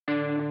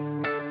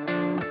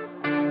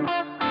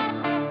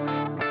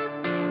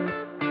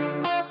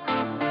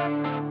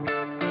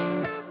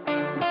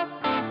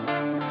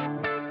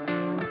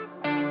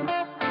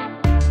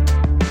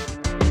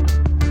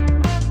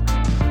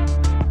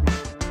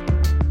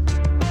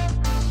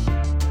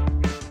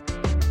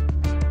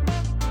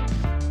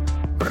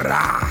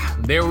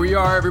There we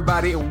are,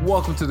 everybody, and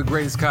welcome to the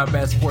greatest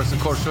combat sports and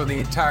culture show in the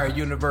entire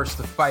universe,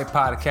 the Fight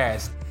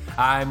Podcast.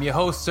 I'm your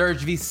host,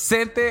 Serge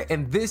Vicente,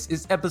 and this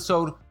is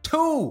episode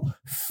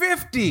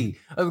 250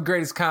 of the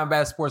greatest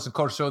combat sports and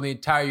culture show in the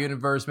entire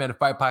universe, man, the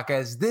Fight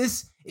Podcast.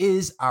 This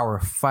is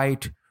our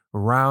Fight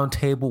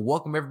Roundtable.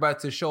 Welcome, everybody,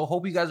 to the show.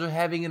 Hope you guys are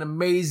having an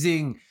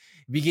amazing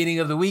beginning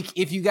of the week.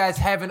 If you guys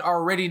haven't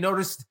already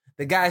noticed,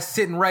 the guy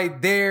sitting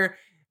right there,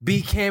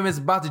 Bcamm, is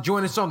about to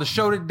join us on the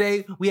show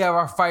today. We have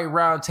our Fight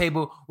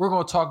Roundtable. We're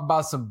going to talk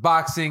about some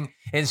boxing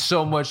and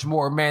so much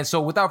more, man.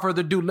 So without further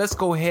ado, let's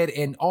go ahead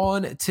and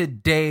on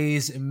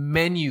today's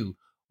menu,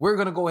 we're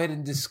going to go ahead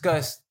and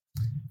discuss,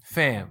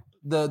 fam,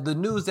 the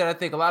news that I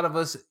think a lot of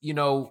us,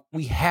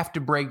 we have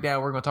to break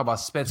down. We're going to talk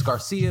about Spence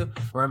Garcia,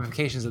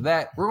 ramifications of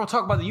that. We're going to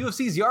talk about the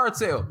UFC's yard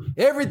sale.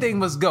 Everything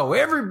must go.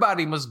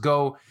 Everybody must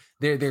go.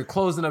 They're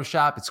closing up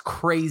shop. It's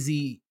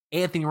crazy.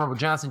 Anthony Rumble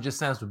Johnson just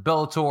signs with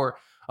Bellator.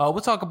 We'll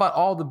talk about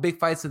all the big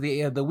fights of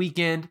the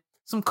weekend,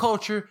 some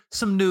culture,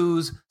 some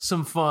news,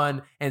 some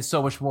fun, and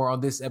so much more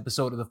on this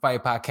episode of the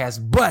Fight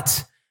Podcast.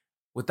 But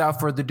without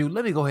further ado,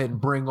 let me go ahead and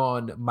bring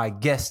on my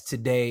guest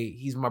today.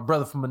 He's my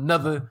brother from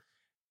another,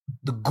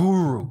 the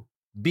guru.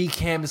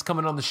 Bcamm is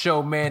coming on the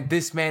show, man.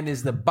 This man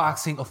is the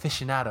boxing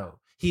aficionado.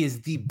 He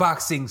is the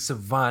boxing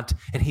savant,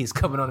 and he is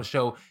coming on the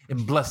show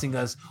and blessing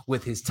us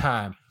with his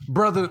time.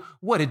 Brother,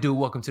 what it do?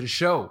 Welcome to the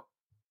show.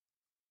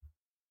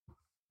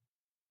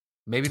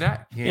 Maybe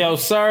not. Yeah. Yo,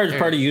 Serge,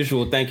 per the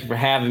usual, thank you for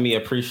having me.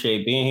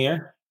 Appreciate being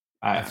here.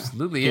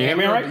 Absolutely. Can you hear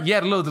me all right? You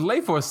had a little delay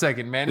for a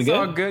second, man. It's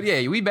all good.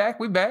 Yeah, we back.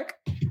 I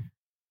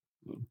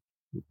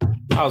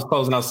was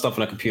closing out stuff on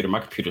the computer. My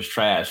computer's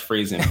trash,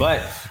 freezing.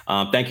 But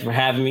thank you for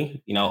having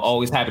me.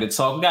 Always happy to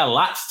talk. We got a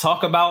lot to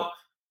talk about.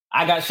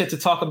 I got shit to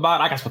talk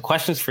about. I got some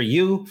questions for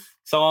you.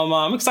 So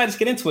I'm excited to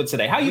get into it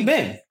today. How you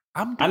been?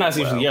 I know it's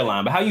usually your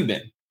line, but how you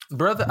been?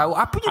 Brother,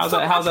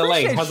 how's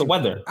LA? How's the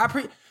weather?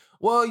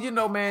 Well,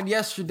 man,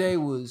 yesterday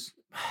was...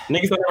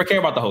 Niggas don't ever care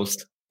about the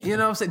host. You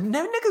know what I'm saying?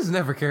 Niggas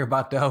never care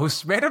about the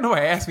host, man. Don't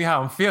nobody ask me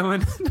how I'm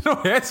feeling.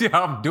 Don't ask me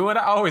how I'm doing.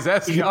 I always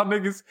ask y'all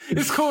niggas.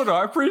 It's cool, though.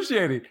 I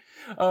appreciate it.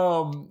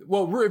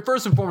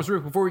 First and foremost,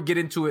 Rick, before we get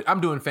into it,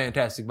 I'm doing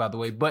fantastic, by the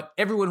way. But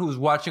everyone who's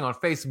watching on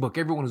Facebook,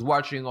 everyone who's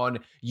watching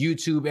on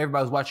YouTube,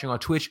 everybody who's watching on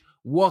Twitch,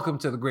 welcome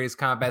to the greatest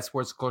combat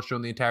sports culture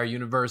in the entire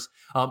universe.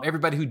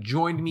 Everybody who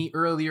joined me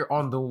earlier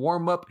on the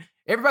warm-up,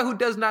 everybody who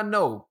does not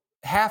know,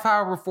 half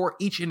hour before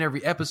each and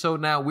every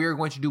episode now, we're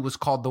going to do what's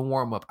called the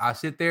warm-up. I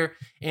sit there,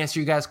 answer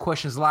you guys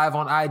questions live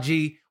on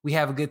IG. We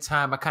have a good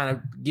time. I kind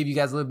of give you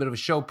guys a little bit of a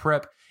show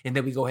prep, and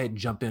then we go ahead and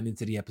jump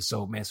into the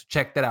episode, man. So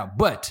check that out.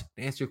 But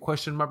to answer your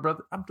question, my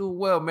brother, I'm doing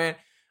well, man.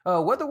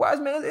 Weather-wise,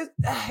 man,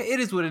 it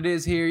is what it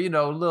is here.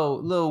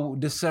 Little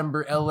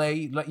December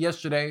LA. Like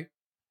yesterday, it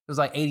was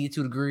like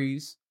 82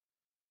 degrees.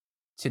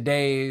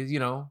 Today,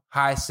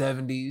 high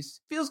 70s.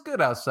 Feels good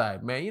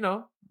outside,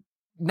 man.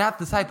 Not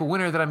the type of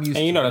winter that I'm used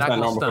to. And that's not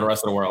normal for the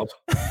rest of the world.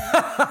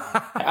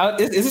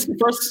 Is this your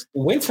first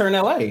winter in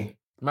LA?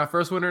 My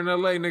first winter in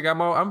LA,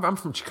 nigga. I'm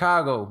from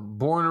Chicago,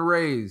 born and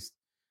raised.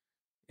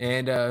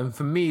 And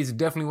for me, it's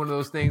definitely one of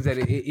those things that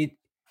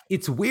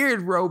it's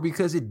weird, bro,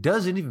 because it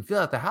doesn't even feel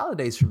like the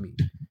holidays for me.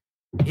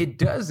 It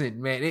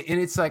doesn't, man. And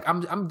it's like,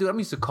 I'm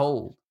used to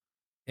cold.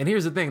 And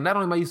here's the thing. Not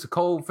only am I used to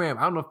cold, fam,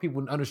 I don't know if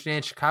people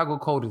understand Chicago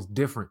cold is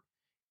different.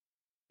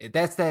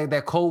 That's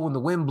that cold when the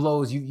wind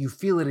blows, you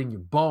feel it in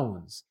your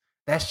bones.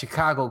 That's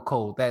Chicago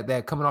cold,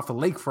 that coming off the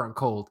lakefront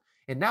cold.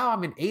 And now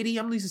I'm in 80,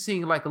 I'm used to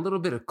seeing like a little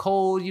bit of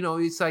cold.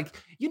 It's like,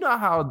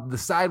 how the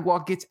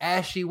sidewalk gets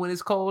ashy when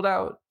it's cold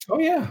out? Oh,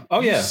 yeah.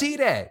 You see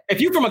that.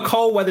 If you're from a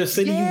cold weather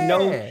city, you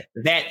know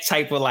that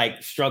type of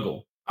like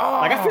struggle. Oh.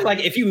 Like I feel like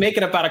if you make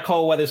it up out of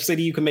cold weather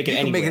city, you can make it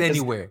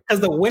anywhere.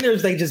 Because the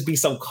winters, they just be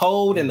so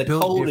cold and the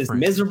cold is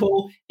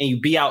miserable and you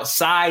be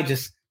outside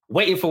just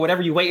waiting for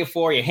whatever you're waiting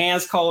for, your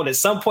hands cold. At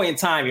some point in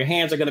time, your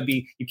hands are going to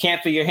be, you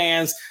can't feel your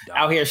hands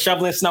out here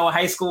shoveling snow in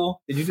high school.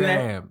 Did you do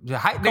that?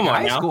 Come on,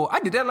 high school.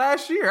 I did that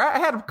last year.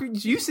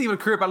 You see the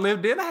crib I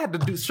lived in, I had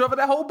to shovel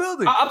that whole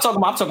building. I'm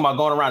talking about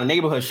going around the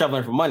neighborhood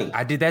shoveling for money.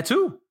 I did that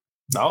too.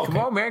 Oh, okay. Come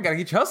on, man. Got to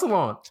get your hustle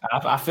on.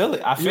 I feel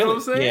it. You know what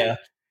I'm saying? Yeah.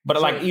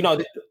 But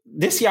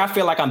this year I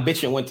feel like I'm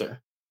bitching winter.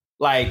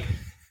 Like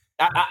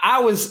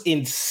I was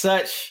in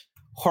such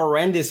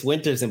horrendous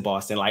winters in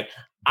Boston. Like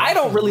I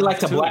don't really like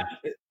to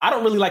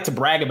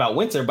brag about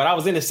winter, but I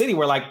was in a city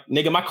where like,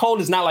 nigga, my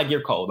cold is not like your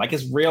cold. Like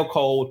it's real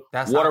cold.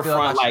 That's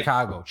waterfront, like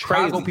Chicago.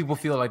 Chicago people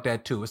feel like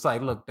that too. It's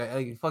like, look,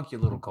 fuck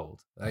your little cold.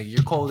 Like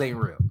your cold ain't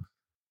real.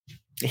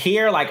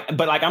 Here, I've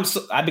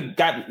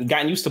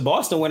gotten used to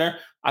Boston winter.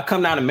 I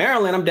come down to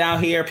Maryland. I'm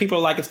down here. People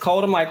are like, it's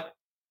cold. I'm like,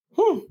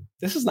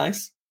 this is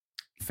nice.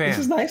 Fam, this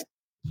is nice.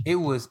 It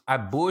was, I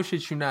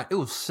bullshit you not, it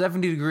was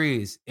 70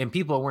 degrees and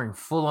people are wearing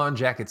full-on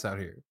jackets out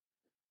here.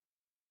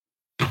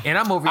 And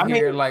I'm over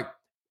here like,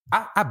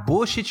 I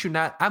bullshit you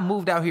not. I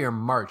moved out here in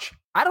March.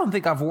 I don't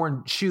think I've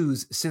worn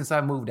shoes since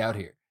I moved out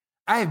here.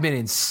 I have been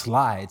in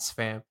slides,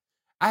 fam.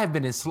 I have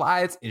been in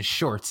slides and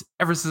shorts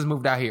ever since I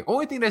moved out here.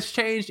 Only thing that's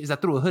changed is I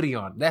threw a hoodie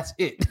on. That's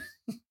it.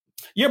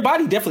 Your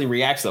body definitely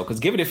reacts though, because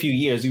give it a few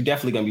years, you're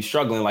definitely gonna be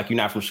struggling like you're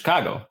not from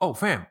Chicago. Oh,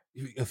 fam,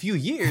 a few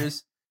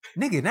years,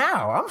 nigga.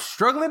 Now I'm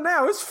struggling.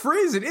 Now it's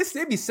freezing.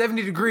 It'd be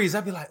 70 degrees.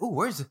 I'd be like, "Ooh,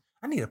 where's it?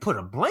 I need to put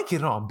a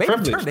blanket on, baby.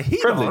 Privilege. Turn the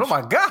heat Privilege. on. Oh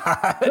my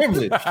god,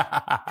 privilege.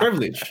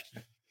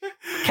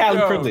 Cali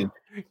privilege.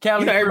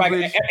 Cali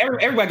privilege.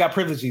 Everybody got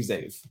privilege these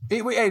days.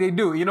 Hey, they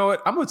do. You know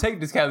what? I'm gonna take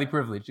this Cali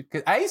privilege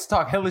because I used to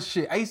talk hella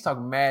shit. I used to talk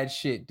mad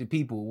shit to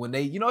people when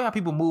they, you know how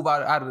people move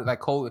out of like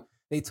cold.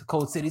 They to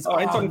cold cities. Oh,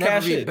 they talking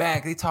never shit.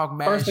 Back. They talk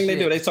mad. First thing shit.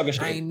 They do, they talking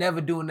shit. I ain't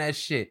never doing that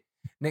shit,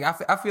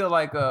 nigga. I feel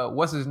like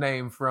what's his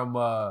name from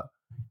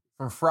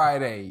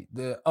Friday,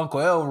 the Uncle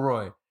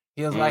Elroy.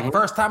 He was like,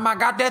 first time I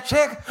got that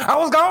check, I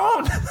was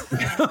gone.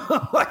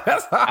 Like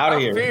that's how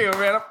I feel,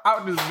 man. I'm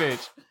out this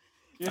bitch.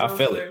 You know I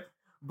feel it.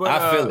 But,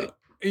 I feel it.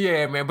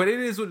 Yeah, man. But it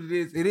is what it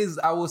is. It is.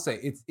 I will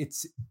say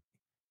it's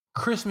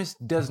Christmas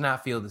does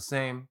not feel the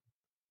same.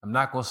 I'm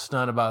not gonna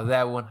stun about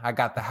that one. I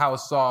got the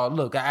house all.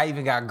 Look, I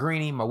even got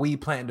Greenie, my weed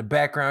plant in the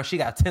background. She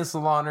got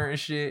tinsel on her and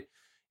shit.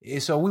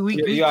 So we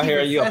you out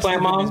here? You a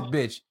plant mom?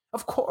 This bitch,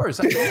 of course.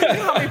 You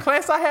know how many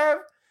plants I have,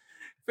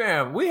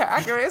 fam?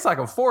 It's like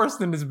a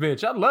forest in this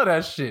bitch. I love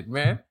that shit,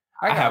 man.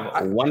 I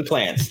have one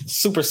plant,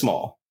 super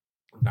small.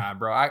 Nah,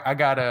 bro. I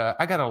got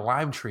a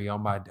lime tree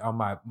on my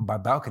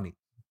balcony.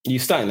 You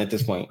stunting at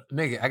this point,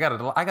 nigga. I got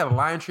a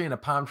lime tree and a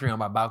palm tree on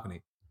my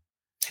balcony.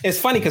 It's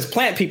funny because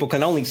plant people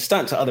can only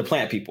stunt to other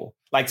plant people.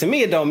 Like to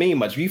me, it don't mean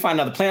much. If you find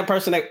another plant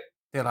person,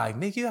 they're like,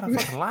 "Nigga, you got a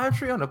fucking lime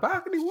tree on the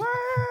balcony?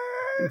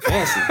 What?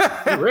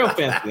 Fancy, real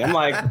fancy." I'm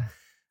like,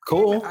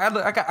 cool. I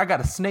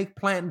got a snake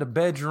plant in the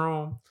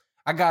bedroom.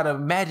 I got a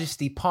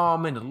majesty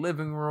palm in the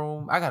living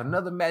room. I got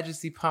another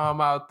majesty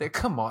palm out there.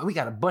 Come on, we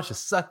got a bunch of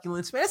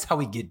succulents, man. That's how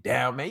we get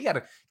down, man. You got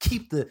to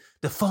keep the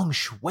feng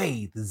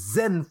shui, the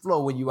zen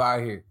flow when you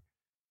out here.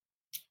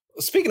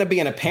 Speaking of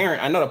being a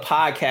parent, I know the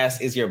podcast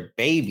is your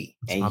baby,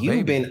 and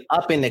you've been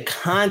up in the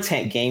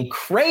content game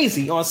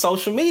crazy on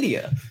social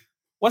media.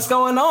 What's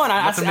going on?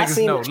 Let the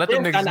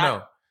niggas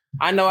know.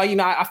 I know,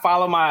 I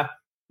follow my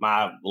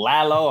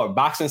Lalo or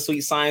Boxing Sweet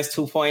Science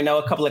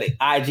 2.0, a couple of the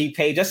IG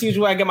pages. That's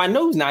usually where I get my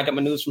news. Now I get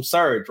my news from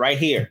Surge right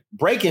here,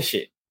 breaking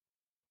shit.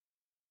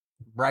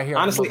 Right here.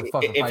 Honestly,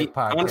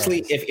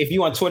 if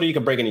you on Twitter, you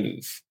can break any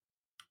news.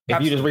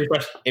 If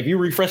you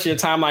refresh your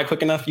timeline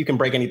quick enough, you can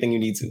break anything you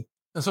need to.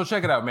 And so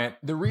check it out, man.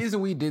 The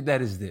reason we did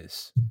that is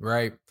this,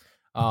 right?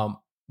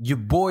 Your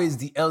boy is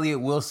the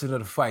Elliott Wilson of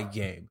the fight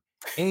game.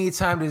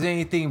 Anytime there's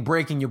anything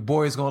breaking, your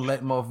boy is going to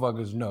let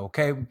motherfuckers know,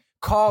 okay?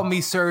 Call me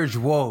Serge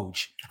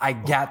Woj. I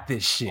got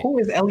this shit. Who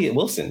is Elliott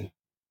Wilson?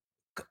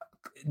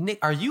 Nick,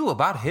 are you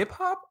about hip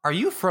hop? Are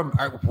you from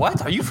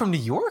what? Are you from New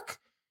York?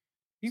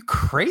 You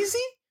crazy?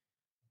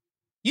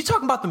 You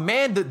talking about the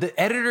man, the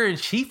editor in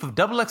chief of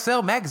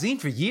XXL magazine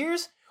for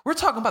years? We're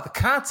talking about the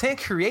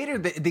content creator,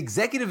 the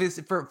executive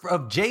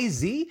of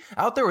Jay-Z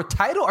out there with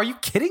Tidal. Are you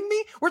kidding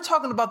me? We're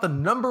talking about the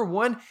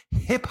 #1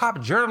 hip hop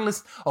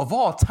journalist of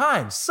all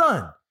time,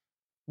 son.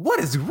 What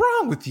is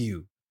wrong with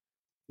you?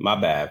 My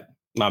bad.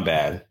 I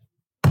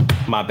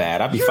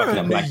be You're fucking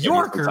up. You're a New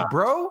Yorker,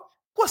 bro.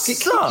 What's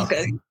up?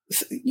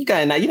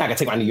 You're not gonna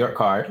take my New York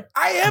card.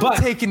 I am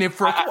taking it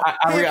from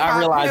I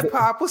realize hip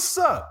hop. What's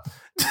up?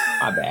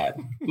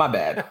 My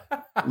bad.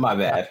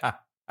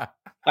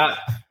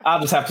 I'll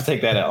just have to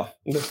take that L.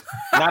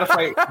 Not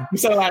afraid.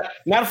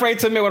 Not afraid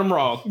to admit when I'm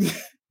wrong.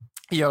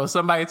 Yo,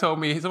 somebody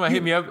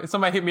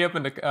hit me up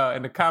in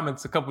the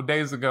comments a couple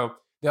days ago.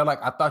 They're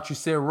like, I thought you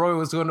said Roy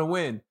was going to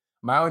win.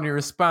 My only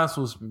response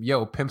was,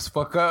 yo, pimps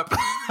fuck up.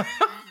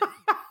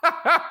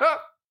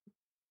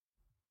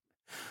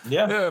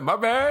 Yeah, my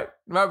bad.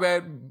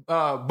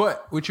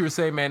 But what you were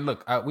saying, man,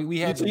 look, we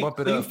had to bump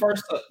it up.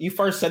 You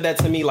first said that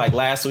to me like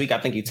last week. I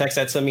think you text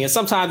that to me. And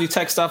sometimes you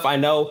text stuff I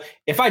know.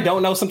 If I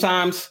don't know,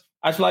 sometimes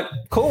I just like,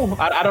 cool.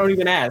 I don't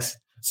even ask.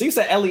 So you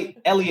said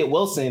Elliott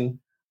Wilson.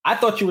 I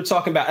thought you were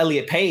talking about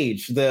Elliot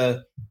Page,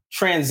 the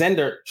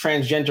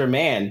transgender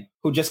man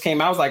who just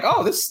came out. I was like,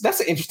 oh, that's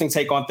an interesting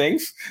take on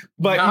things.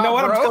 But you know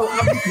what?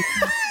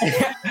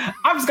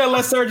 I'm just gonna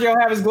let Sergio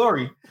have his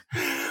glory.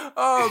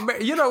 Oh,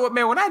 man. You know what,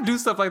 man? When I do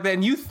stuff like that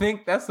and you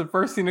think that's the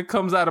first thing that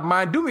comes out of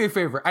mind, do me a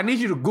favor. I need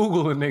you to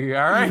Google the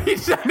nigga, all right?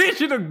 I need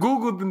you to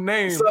Google the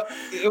name. So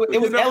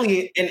it was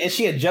Elliot, and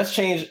she had just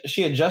changed.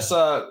 She had just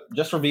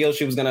revealed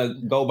she was going to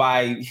go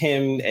by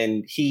him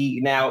and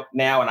he now.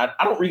 And I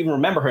don't even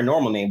remember her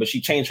normal name, but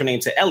she changed her name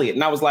to Elliot.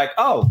 And I was like,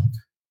 oh,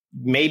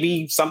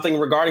 maybe something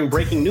regarding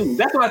breaking news.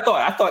 That's what I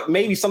thought. I thought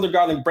maybe something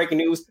regarding breaking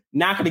news.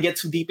 Not going to get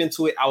too deep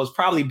into it. I was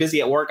probably busy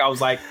at work. I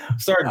was like,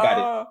 Serge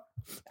got it.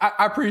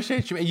 I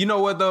appreciate you, man. You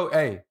know what, though?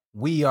 Hey,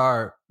 we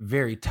are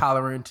very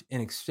tolerant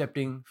and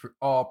accepting for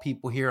all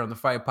people here on the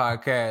Fight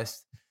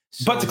Podcast.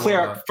 So, but to clear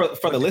up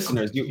for the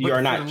listeners, you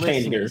are not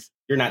changing your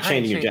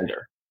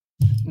gender.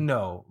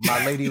 No,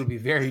 my lady will be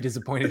very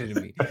disappointed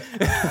in me. It's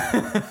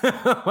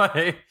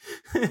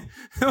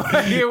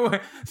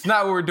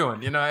not what we're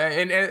doing, you know.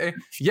 And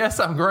yes,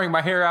 I'm growing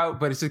my hair out,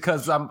 but it's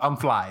because I'm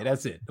fly.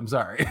 That's it. I'm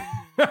sorry.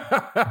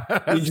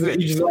 You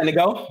just letting it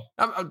go?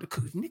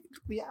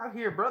 We out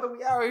here, brother.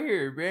 We out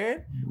here,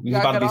 man. You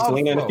about to be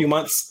Selena in a few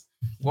months?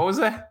 What was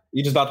that?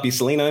 You just about to be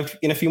Selena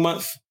in a few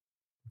months?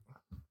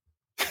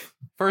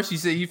 First you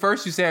say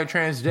I'm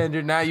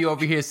transgender. Now you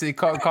over here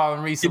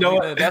calling me. You know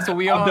what? That's what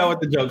we on. I'm done with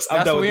the jokes.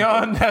 I'm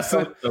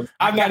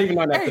not even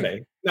on that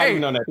today.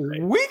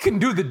 We can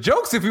do the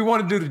jokes if we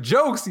want to do the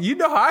jokes. You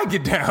know how I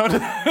get down.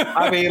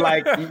 I mean,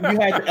 like, you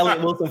had the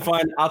Elliott Wilson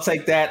fun. I'll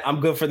take that. I'm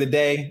good for the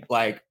day.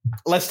 Like,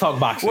 let's talk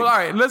boxing. Well, all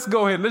right, let's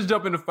go ahead. Let's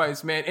jump into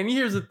fights, man. And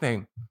here's the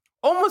thing.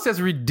 Almost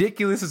as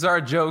ridiculous as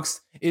our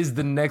jokes is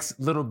the next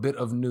little bit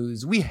of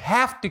news. We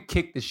have to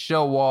kick the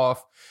show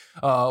off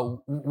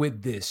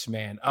with this,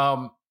 man.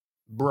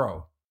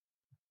 Bro,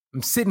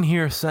 I'm sitting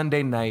here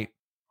Sunday night.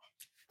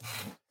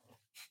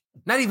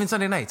 Not even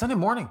Sunday night, Sunday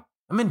morning.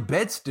 I'm in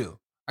bed still.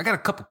 I got a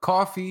cup of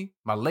coffee.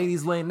 My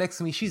lady's laying next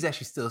to me. She's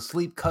actually still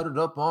asleep, cuddled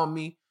up on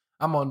me.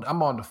 I'm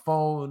on the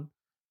phone.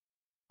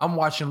 I'm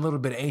watching a little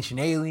bit of Ancient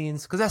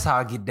Aliens because that's how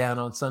I get down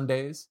on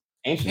Sundays.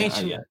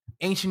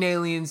 Ancient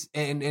Aliens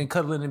and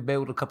cuddling in bed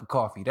with a cup of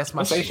coffee. That's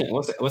my shit.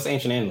 What's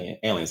Ancient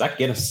Aliens? I can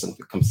get into some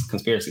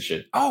conspiracy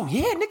shit. Oh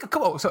yeah, nigga,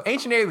 come on. So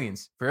Ancient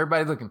Aliens, for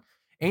everybody looking.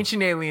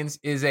 Ancient Aliens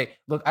is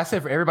look. I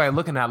said for everybody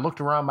looking. I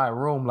looked around my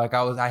room like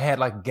I had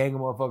like a gang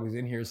of motherfuckers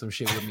in here, some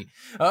shit with me.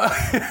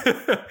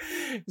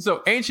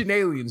 So Ancient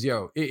Aliens,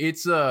 yo,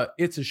 it's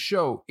a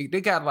show. They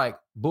got like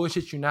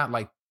bullshit you not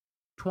like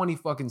 20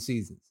 fucking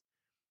seasons,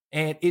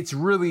 and it's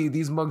really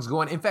these mugs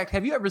going. In fact,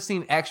 have you ever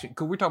seen Action?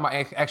 Because we're talking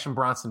about Action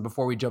Bronson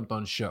before we jumped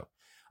on the show.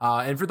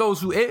 And for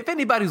those if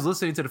anybody's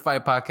listening to the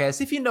Fight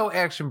Podcast, if you know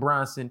Action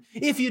Bronson,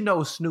 if you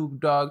know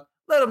Snoop Dogg,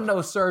 let them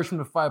know Surge from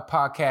the Fight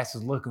Podcast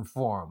is looking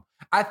for him.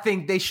 I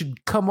think they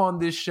should come on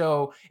this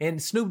show.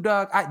 And Snoop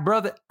Dogg, I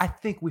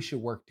think we should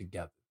work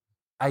together.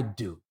 I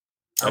do.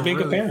 I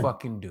really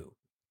fucking do.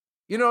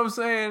 You know what I'm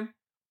saying?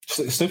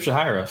 Snoop should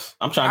hire us.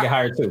 I'm trying to get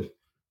hired too.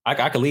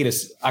 I could lead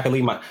us. I could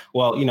lead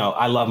well, you know,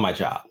 I love my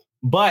job.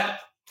 But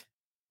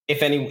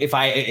if the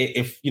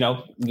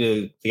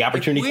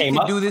opportunity came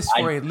up. We can do this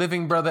for a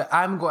living, brother.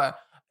 I'm going.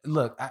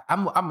 Look,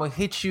 I'm gonna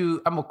hit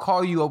you. I'm gonna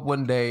call you up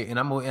one day, and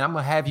I'm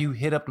gonna have you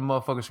hit up the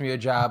motherfuckers from your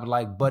job,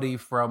 like Buddy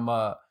from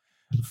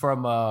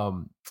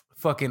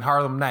fucking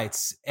Harlem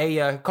Nights.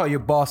 Hey, call your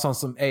boss on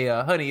some. Hey,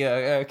 honey,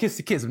 kiss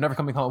the kids. I'm never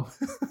coming home.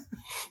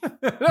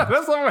 That's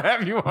what I'm gonna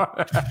have you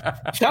on.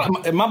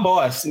 Shout out, my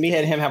boss, me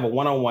and him have a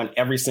one-on-one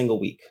every single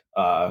week.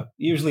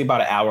 Usually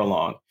about an hour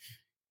long.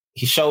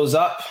 He shows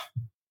up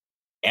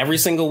every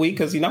single week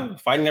because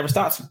fighting never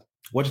stops.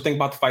 What'd you think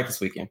about the fight this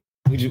weekend?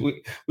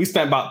 We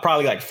spent about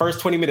probably like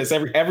first 20 minutes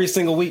every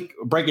single week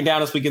breaking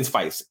down this weekend's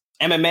fights.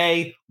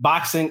 MMA,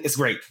 boxing, it's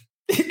great.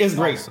 It's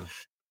great. Awesome.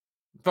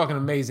 Fucking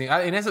amazing.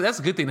 And that's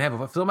a good thing to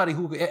have somebody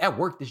who at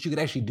work that you could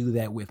actually do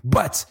that with.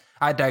 But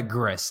I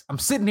digress. I'm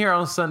sitting here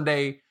on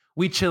Sunday.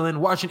 We chilling,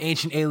 watching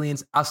Ancient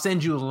Aliens. I'll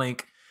send you a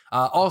link.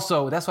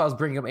 Also, that's why I was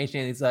bringing up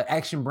Ancient Aliens.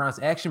 Action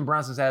Bronson. Action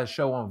Bronson's had a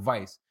show on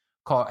Vice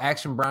called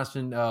Action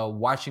Bronson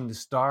Watching the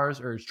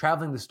Stars or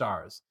Traveling the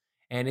Stars.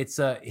 And it's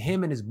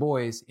him and his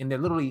boys, and they're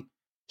literally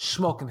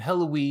smoking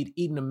hella weed,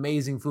 eating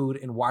amazing food,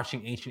 and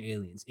watching Ancient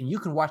Aliens. And you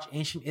can watch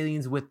Ancient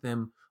Aliens with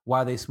them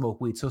while they smoke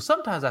weed. So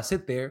sometimes I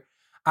sit there,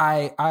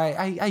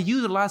 I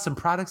utilize some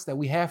products that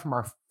we have from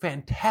our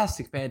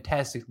fantastic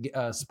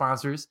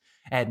sponsors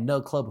at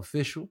Nug Club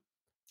Official.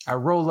 I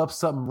roll up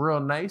something real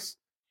nice,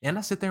 and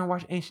I sit there and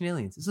watch Ancient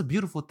Aliens. It's a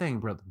beautiful thing,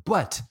 brother.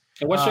 But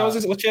and what show is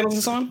this? What channel is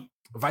this on?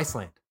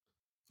 Viceland.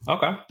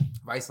 Okay.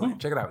 Viceland.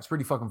 Check it out. It's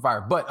pretty fucking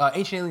fire. But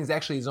Ancient Aliens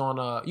actually is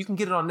on, you can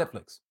get it on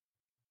Netflix.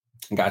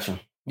 Gotcha.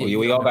 Yeah,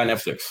 we all got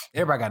Netflix.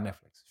 Everybody got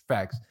Netflix.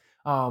 Facts.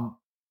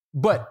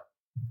 But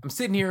I'm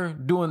sitting here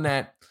doing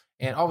that,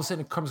 and all of a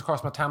sudden it comes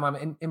across my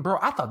timeline. And bro,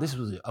 I thought this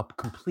was a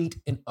complete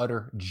and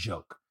utter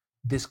joke.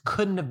 This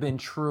couldn't have been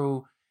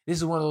true. This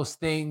is one of those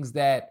things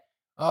that,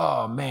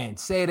 oh man,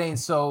 say it ain't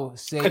so.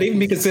 Could even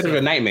be considered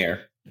a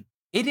nightmare.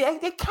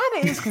 It kind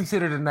of is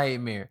considered a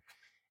nightmare.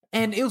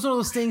 And it was one of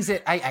those things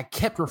that I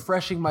kept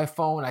refreshing my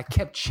phone. I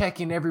kept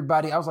checking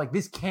everybody. I was like,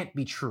 this can't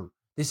be true.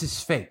 This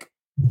is fake.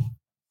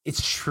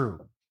 It's true.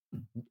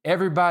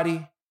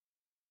 Everybody,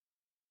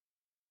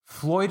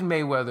 Floyd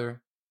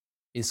Mayweather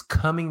is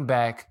coming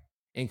back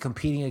and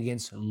competing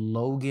against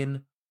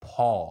Logan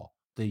Paul,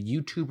 the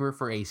YouTuber,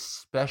 for a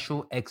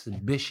special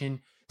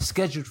exhibition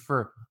scheduled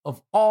for,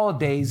 of all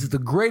days, the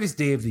greatest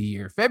day of the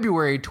year,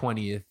 February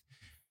 20th.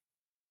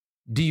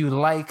 Do you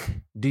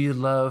like, do you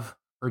love,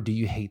 or do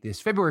you hate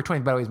this? February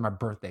 20th, by the way, is my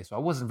birthday, so I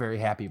wasn't very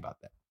happy about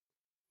that.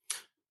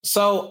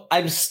 So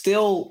I'm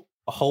still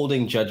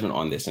holding judgment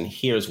on this, and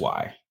here's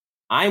why.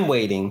 I'm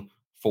waiting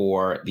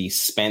for the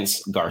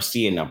Spence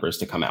Garcia numbers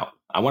to come out.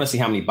 I want to see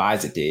how many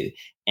buys it did,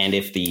 and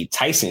if the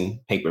Tyson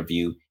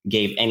pay-per-view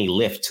gave any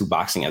lift to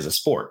boxing as a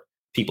sport.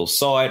 People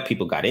saw it.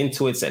 People got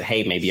into it. Said,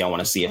 "Hey, maybe I want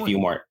to see a few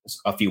more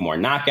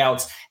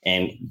knockouts."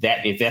 And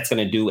that if that's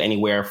going to do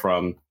anywhere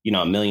from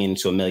 $1 million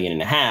to $1.5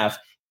 million,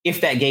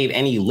 if that gave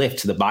any lift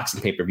to the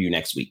boxing pay-per-view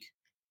next week,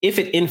 if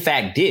it in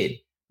fact did,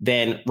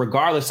 then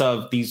regardless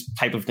of these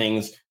type of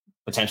things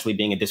potentially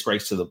being a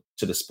disgrace to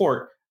the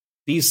sport,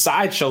 these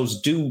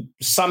sideshows do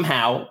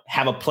somehow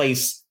have a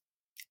place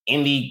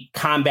in the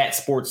combat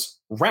sports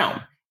realm.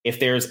 If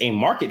there's a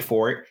market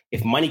for it,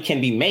 if money can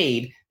be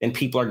made, then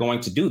people are going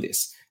to do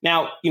this.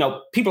 Now,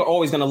 people are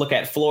always going to look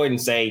at Floyd and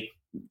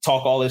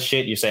talk all this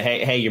shit. You say,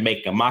 hey, you're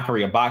making a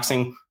mockery of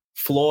boxing.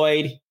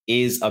 Floyd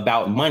is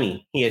about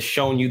money. He has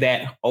shown you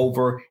that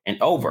over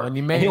and over.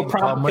 And he'll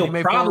probably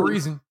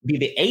be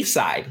the A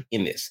side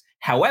in this.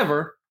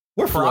 However,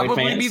 we're Floyd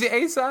fans. Be the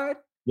A side.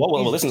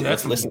 Well, listen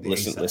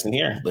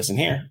here.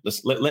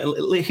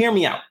 Hear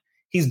me out.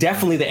 He's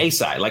definitely the A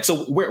side.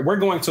 So we're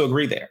going to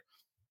agree there.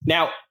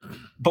 Now,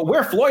 but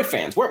we're Floyd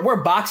fans.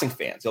 We're boxing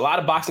fans. A lot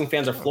of boxing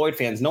fans are Floyd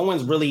fans. No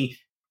one's really.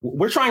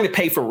 We're trying to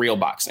pay for real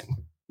boxing.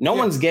 No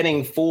one's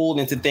getting fooled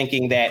into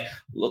thinking that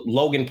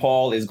Logan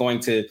Paul is going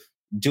to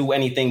do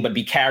anything but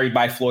be carried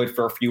by Floyd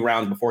for a few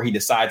rounds before he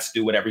decides to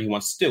do whatever he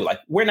wants to do.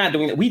 We're not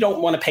doing that. We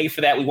don't want to pay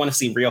for that. We want to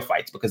see real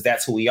fights because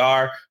that's who we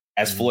are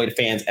as Floyd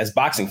fans, as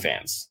boxing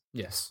fans.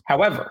 Yes.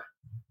 However,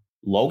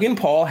 Logan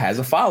Paul has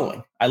a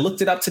following. I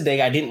looked it up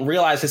today. I didn't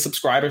realize his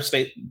subscriber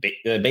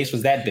base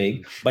was that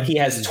big, but he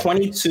has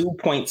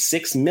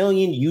 22.6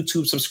 million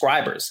YouTube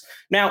subscribers.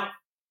 Now,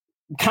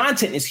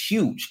 content is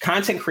huge.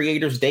 Content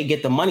creators, they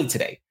get the money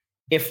today.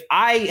 If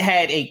I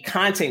had a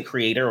content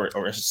creator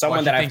or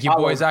someone that I followed, your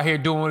boy's out here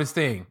doing his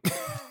thing,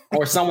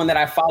 or someone that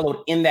I followed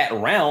in that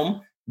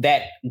realm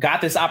that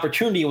got this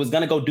opportunity and was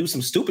going to go do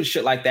some stupid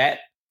shit like that,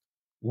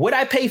 would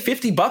I pay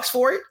 $50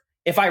 for it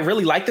if I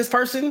really like this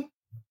person?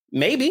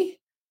 Maybe.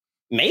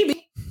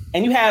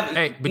 And you have,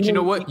 but you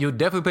know what? You'll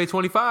definitely pay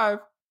 $25.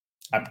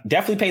 I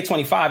definitely paid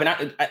 $25,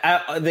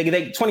 and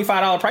the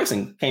 $25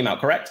 pricing came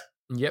out, correct?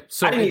 Yep.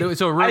 So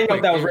real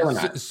quick, that was real or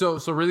not. So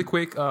really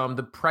quick,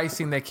 the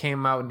pricing that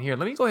came out in here.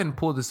 Let me go ahead and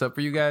pull this up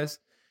for you guys.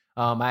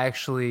 I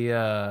actually,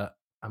 I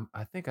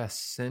think I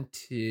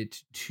sent it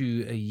to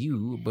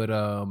you, but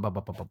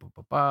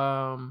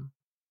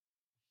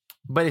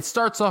it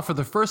starts off for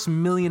the first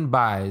 1 million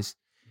buys.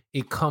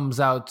 It comes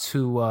out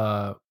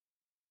to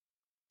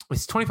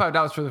it's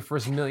 $25 for the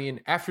first 1 million.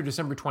 After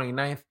December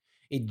 29th,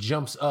 it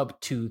jumps up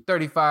to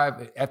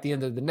 $35. At the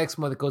end of the next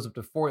month, it goes up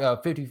to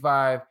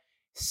 $55.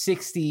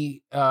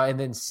 60 and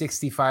then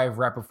 65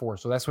 right before.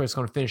 So that's where it's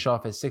going to finish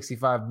off at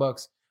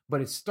 $65,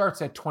 but it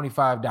starts at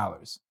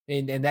 $25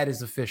 and that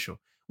is official,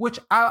 which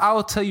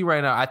I'll tell you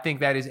right now. I think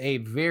that is a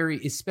very,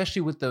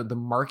 especially with the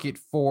market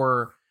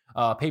for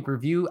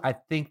pay-per-view. I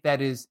think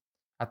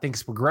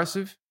it's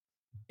progressive.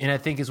 And I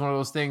think it's one of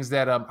those things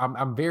that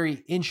I'm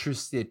very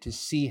interested to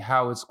see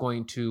how it's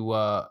going to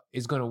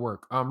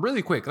work.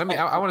 Really quick.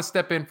 I want to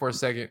step in for a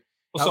second.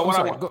 So go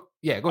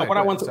ahead. What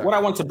I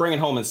want to bring it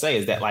home and say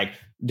is that,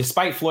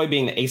 despite Floyd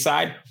being the A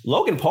side,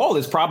 Logan Paul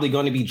is probably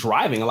going to be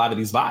driving a lot of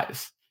these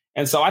buys.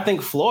 And so I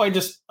think Floyd,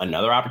 just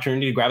another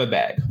opportunity to grab a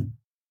bag.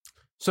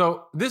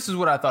 So this is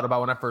what I thought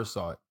about when I first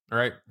saw it. All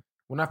right.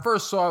 When I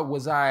first saw it,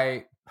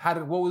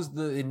 what was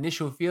the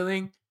initial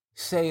feeling?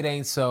 Say it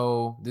ain't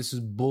so. This is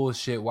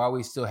bullshit. Why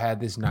we still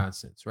had this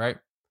nonsense, right?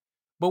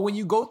 But when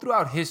you go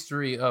throughout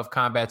history of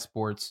combat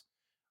sports,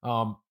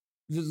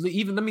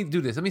 even let me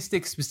do this. Let me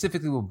stick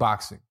specifically with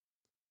boxing.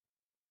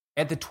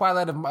 At the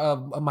twilight of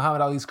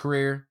Muhammad Ali's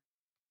career,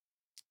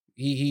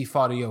 he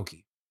fought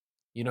Aoki.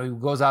 He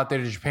goes out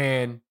there to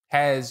Japan,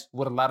 has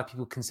what a lot of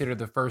people consider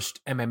the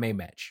first MMA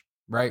match,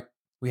 right?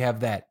 We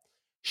have that.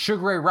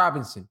 Sugar Ray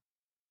Robinson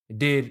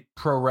did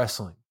pro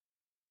wrestling.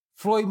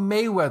 Floyd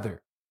Mayweather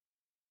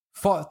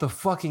fought the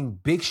fucking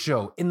Big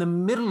Show in the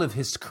middle of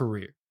his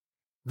career.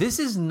 This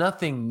is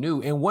nothing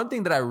new. And one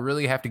thing that I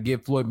really have to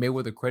give Floyd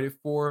Mayweather credit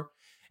for,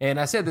 and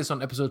I said this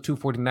on episode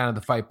 249 of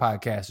the Fight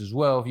Podcast as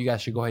well. You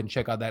guys should go ahead and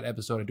check out that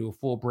episode. I do a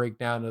full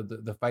breakdown of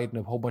the fight and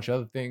a whole bunch of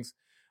other things.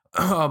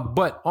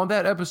 But on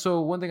that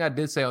episode, one thing I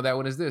did say on that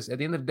one is this. At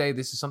the end of the day,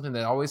 this is something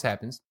that always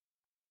happens.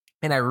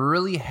 And I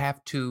really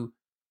have to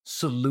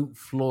salute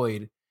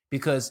Floyd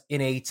because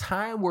in a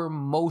time where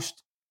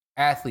most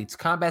athletes,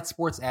 combat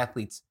sports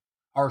athletes,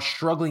 are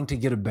struggling to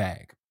get a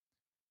bag.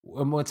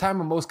 A time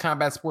when most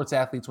combat sports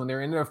athletes, when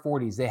they're in their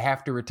 40s, they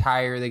have to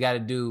retire. They got to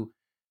do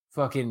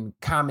fucking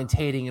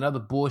commentating and other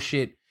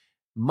bullshit.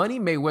 Money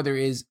Mayweather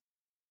is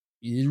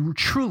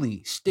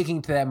truly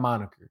sticking to that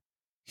moniker.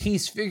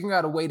 He's figuring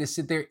out a way to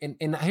sit there and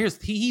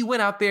he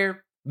went out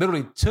there,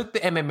 literally took the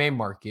MMA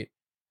market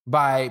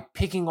by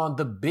picking on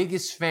the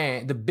biggest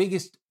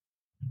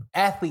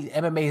athlete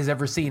MMA has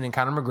ever seen in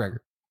Conor McGregor.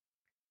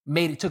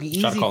 Took an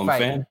easy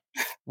fight.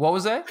 What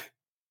was that?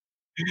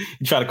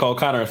 You try to call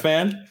Conor a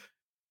fan?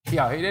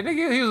 Yeah,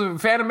 he was a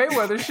fan of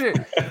Mayweather shit.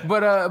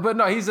 But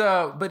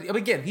no, but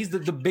again, he's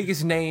the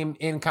biggest name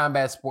in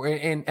combat sport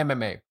in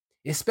MMA,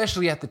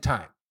 especially at the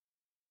time.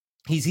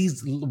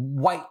 He's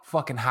white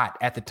fucking hot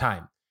at the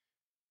time.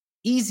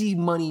 Easy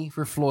money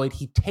for Floyd.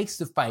 He takes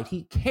the fight.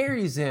 He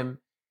carries him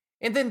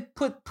and then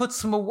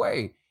puts him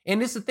away.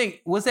 And this is the thing,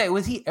 was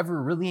he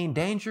ever really in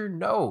danger?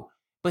 No.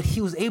 But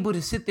he was able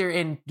to sit there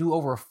and do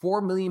over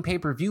 4 million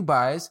pay-per-view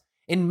buys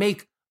and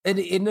make an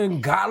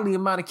ungodly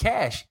amount of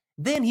cash.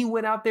 Then he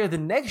went out there the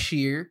next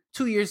year,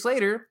 2 years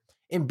later,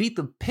 and beat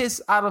the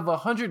piss out of a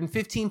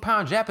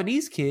 115-pound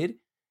Japanese kid,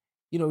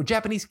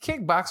 Japanese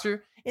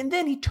kickboxer. And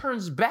then he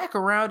turns back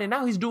around and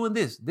now he's doing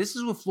this. This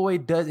is what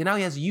Floyd does. And now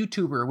he has a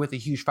YouTuber with a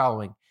huge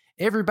following.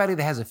 Everybody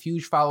that has a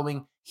huge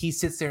following, he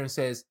sits there and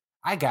says,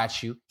 I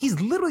got you. He's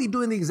literally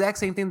doing the exact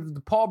same thing that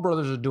the Paul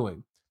brothers are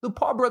doing. The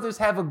Paul brothers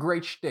have a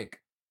great shtick.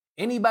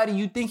 Anybody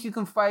you think you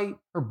can fight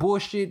or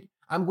bullshit,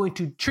 I'm going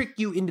to trick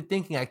you into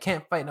thinking I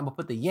can't fight and I'm going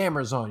to put the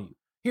yammers on you.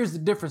 Here's the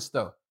difference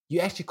though.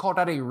 You actually called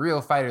out a real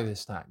fighter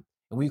this time.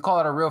 And when you call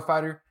out a real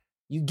fighter,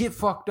 you get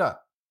fucked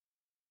up.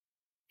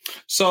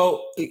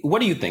 So what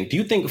do you think? Do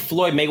you think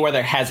Floyd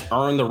Mayweather has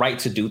earned the right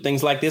to do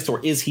things like this,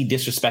 or is he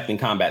disrespecting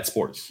combat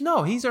sports?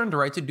 No, he's earned the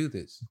right to do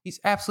this. He's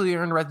absolutely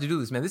earned the right to do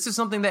this, man. This is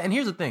something that, and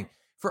here's the thing,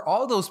 for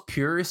all those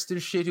purists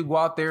and shit who go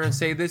out there and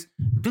say this,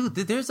 dude,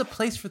 there's a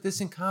place for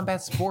this in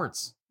combat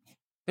sports.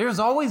 There's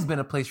always been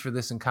a place for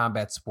this in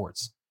combat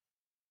sports.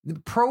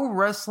 Pro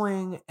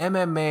wrestling,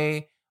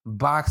 MMA,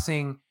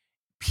 boxing,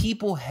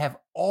 people have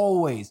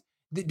always,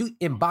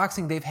 in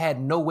boxing, they've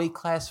had no weight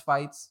class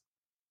fights.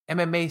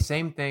 MMA,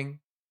 same thing,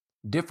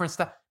 different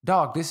stuff.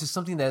 Dog, this is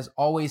something that has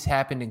always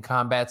happened in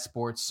combat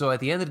sports. So at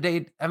the end of the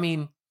day, I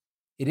mean,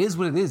 it is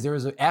what it is. There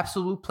is an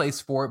absolute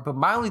place for it. But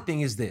my only thing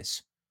is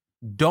this.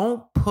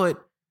 Don't put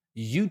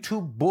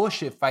YouTube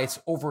bullshit fights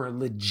over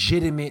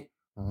legitimate,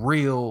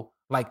 real,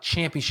 like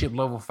championship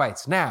level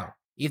fights. Now,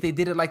 if they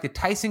did it like the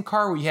Tyson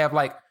card where you have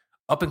like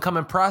up and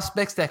coming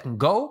prospects that can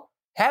go,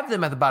 have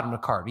them at the bottom of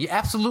the card. Yeah,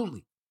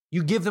 absolutely.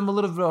 You give them a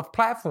little bit of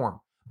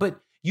platform. But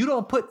you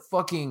don't put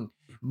fucking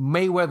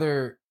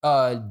Mayweather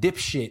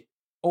dipshit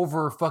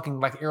over fucking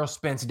like Errol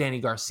Spence, Danny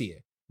Garcia.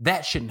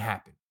 That shouldn't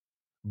happen.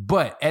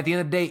 But at the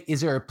end of the day,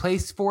 is there a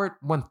place for it?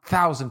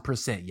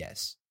 1000%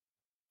 yes.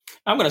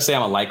 I'm gonna say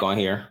I'm a like on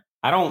here.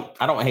 I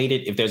don't hate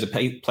it if there's a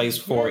place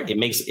for it. It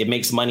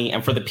makes money.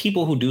 And for the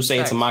people who do say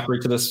it's a mockery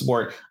to the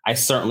sport, I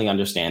certainly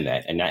understand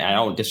that. And I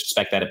don't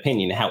disrespect that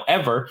opinion.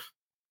 However,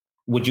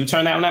 would you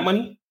turn down that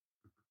money?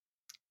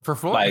 For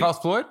Floyd? Like, if I was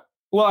Floyd?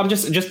 Well, I'm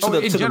just to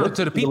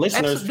the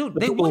listeners, the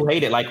people who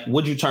hate it, like,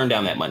 would you turn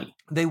down that money?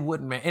 They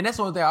wouldn't, man. And that's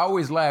the only thing I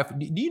always laugh.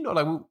 Do you know,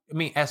 like,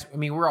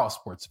 we're all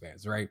sports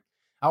fans, right?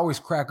 I always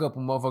crack up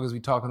when motherfuckers be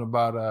talking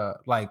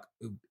about, like,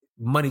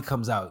 money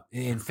comes out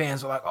and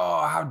fans are like,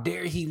 oh, how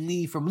dare he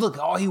leave from, look,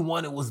 all he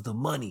wanted was the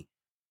money.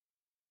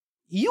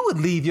 You would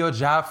leave your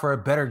job for a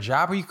better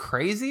job. Are you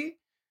crazy?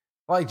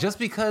 Like, just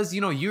because,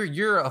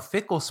 you're a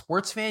fickle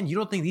sports fan, you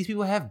don't think these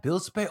people have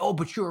bills to pay? Oh,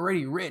 but you're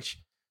already rich.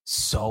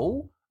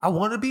 So I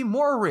want to be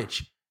more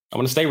rich. I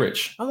want to stay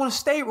rich. I want to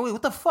stay.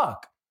 What the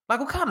fuck? Like,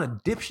 what kind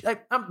of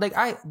dipshit?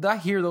 I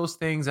hear those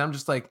things. And I'm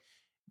just like,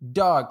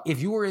 dog,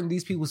 if you were in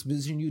these people's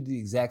position, you'd do the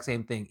exact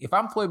same thing. If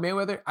I'm Floyd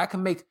Mayweather, I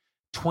can make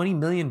 $20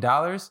 million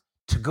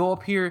to go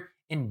up here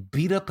and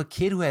beat up a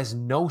kid who has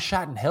no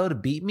shot in hell to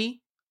beat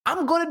me.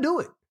 I'm going to do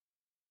it.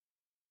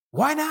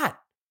 Why not?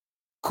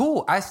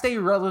 Cool. I stay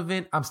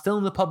relevant. I'm still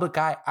in the public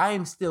eye. I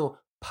am still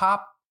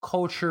pop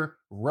culture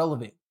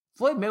relevant.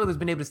 Floyd Mayweather's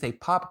been able to stay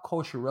pop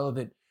culture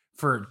relevant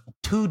for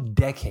 2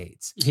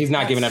 decades. He's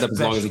not giving that up as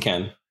long as he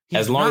can.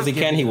 As long as he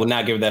can, he will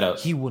not give that up.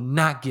 He will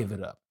not give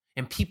it up.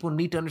 And people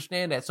need to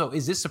understand that. So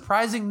is this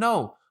surprising?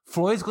 No.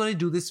 Floyd's going to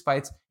do these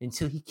fights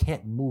until he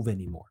can't move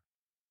anymore.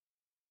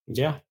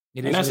 Yeah.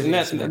 That's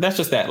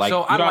just that. Like,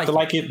 so you don't have to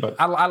like it, but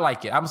I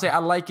like it. I'm going to say I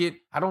like it.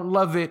 I don't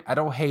love it. I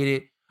don't hate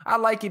it. I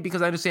like it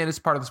because I understand it's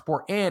part of the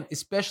sport. And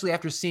especially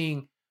after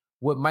seeing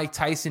what Mike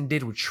Tyson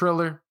did with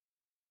Triller,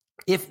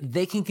 if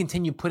they can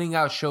continue putting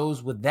out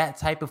shows with that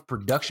type of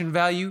production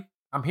value,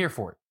 I'm here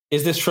for it.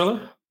 Is this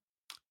Triller?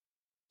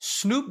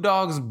 Snoop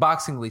Dogg's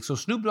boxing league. So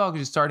Snoop Dogg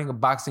is starting a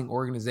boxing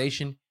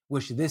organization,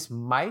 which this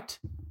might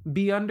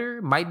be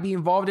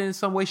involved in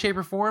some way, shape,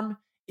 or form.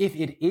 If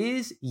it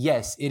is,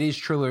 yes, it is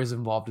Triller is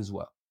involved as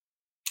well.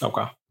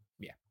 Okay.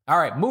 Yeah. All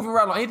right. Moving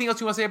right along. Anything else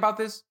you want to say about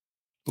this?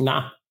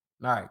 Nah.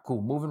 All right,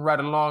 cool. Moving right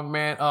along,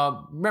 man.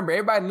 Remember,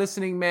 everybody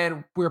listening,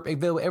 man, we're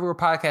available everywhere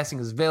podcasting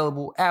is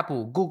available.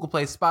 Apple, Google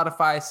Play,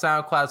 Spotify,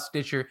 SoundCloud,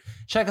 Stitcher.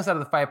 Check us out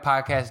at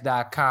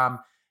thefightpodcast.com.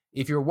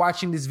 If you're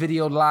watching this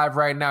video live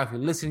right now, if you're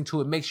listening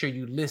to it, make sure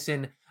you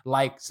listen,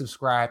 like,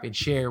 subscribe, and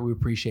share. We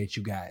appreciate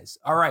you guys.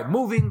 All right,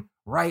 moving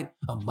right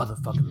a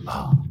motherfucking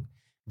along.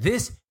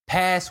 This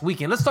past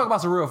weekend, let's talk about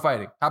some real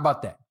fighting. How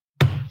about that?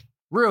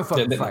 Real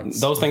fucking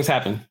fights. Those things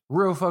happen.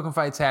 Real fucking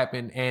fights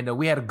happen, and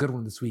we had a good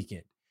one this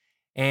weekend.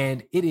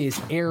 And it is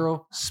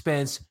Errol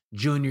Spence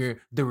Jr.,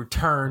 the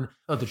return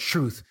of the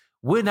truth.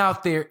 Went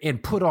out there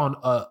and put on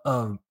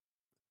a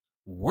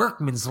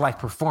workman's-like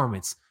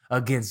performance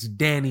against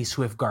Danny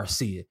Swift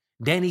Garcia.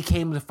 Danny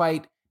came to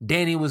fight.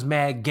 Danny was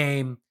mad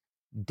game.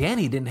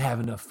 Danny didn't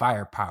have enough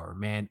firepower,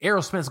 man.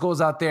 Errol Spence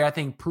goes out there, I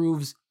think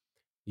proves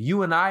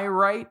you and I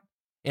right.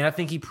 And I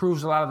think he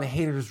proves a lot of the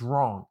haters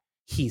wrong.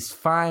 He's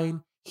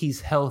fine. He's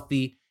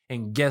healthy.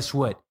 And guess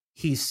what?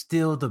 he's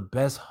still the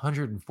best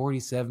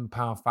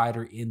 147-pound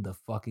fighter in the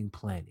fucking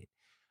planet.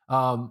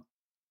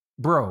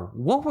 Bro,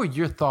 what were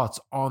your thoughts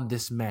on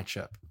this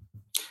matchup?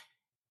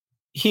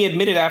 He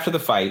admitted after the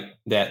fight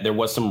that there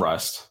was some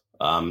rust,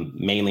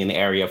 mainly in the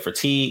area of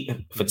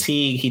fatigue.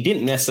 He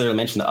didn't necessarily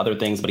mention the other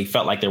things, but he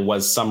felt like there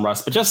was some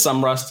rust, but just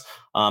some rust.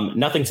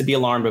 Nothing to be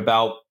alarmed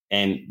about.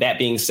 And that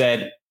being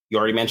said, you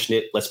already mentioned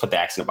it. Let's put the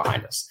accident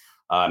behind us.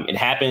 It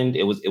happened.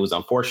 It was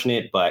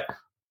unfortunate, but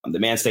the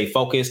man stayed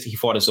focused. He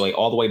fought his way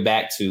all the way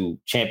back to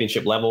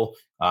championship level.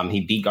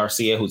 He beat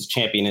Garcia, who's a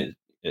champion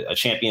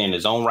in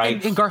his own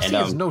right. And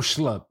Garcia is no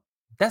schlub.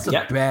 That's a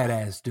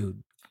badass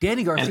dude.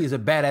 Danny Garcia is a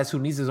badass who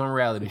needs his own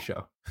reality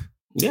show.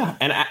 Yeah,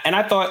 and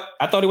I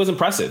thought it was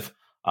impressive.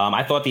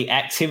 I thought the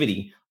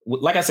activity,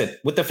 like I said,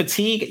 with the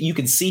fatigue, you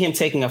could see him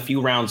taking a few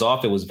rounds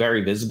off. It was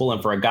very visible.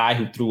 And for a guy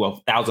who threw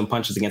 1,000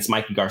 punches against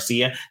Mikey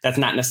Garcia, that's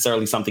not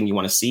necessarily something you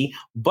want to see.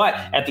 But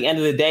at the end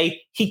of the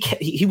day,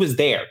 he was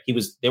there. He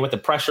was there with the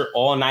pressure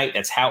all night.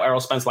 That's how Errol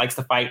Spence likes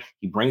to fight.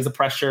 He brings the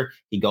pressure.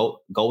 He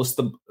goes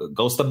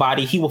to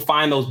body. He will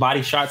find those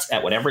body shots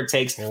at whatever it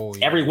takes.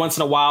 Every once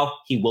in a while,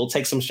 he will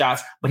take some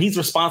shots, but he's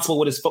responsible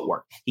with his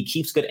footwork. He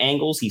keeps good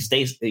angles. He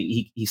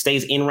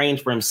stays in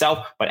range for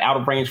himself, but out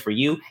of range for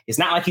you. It's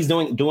not like he's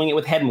doing it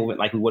with head movement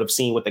like we would have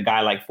seen with a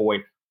guy like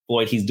Floyd.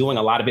 He's doing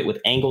a lot of it with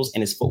angles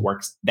and his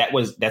footwork.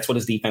 That's what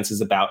his defense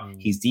is about.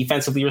 He's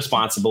defensively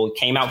responsible,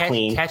 came out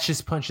clean. Catches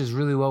punches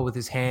really well with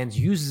his hands,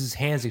 uses his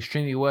hands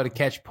extremely well to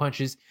catch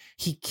punches.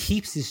 He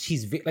keeps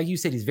he's like you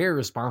said, he's very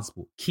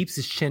responsible, keeps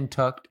his chin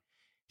tucked.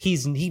 He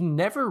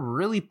never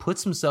really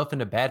puts himself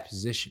in a bad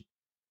position.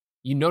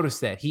 You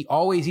notice that.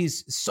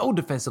 He's so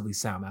defensively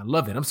sound, man. I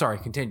love it. I'm sorry,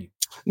 continue.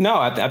 No,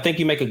 I think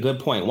you make a good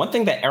point. One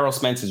thing that Errol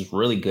Spence is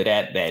really good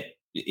at that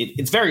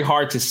it's very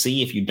hard to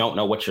see if you don't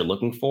know what you're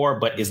looking for,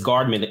 but is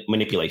guard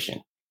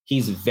manipulation.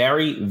 He's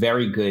very,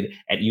 very good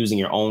at using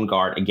your own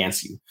guard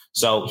against you.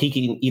 So he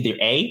can either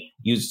A,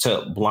 use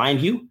to blind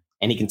you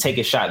and he can take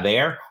a shot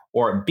there,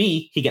 or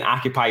B, he can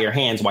occupy your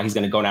hands while he's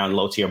going to go down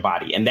low to your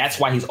body. And that's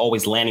why he's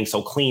always landing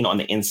so clean on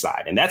the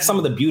inside. And that's some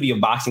of the beauty of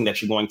boxing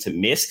that you're going to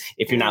miss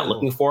if you're not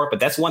looking for it.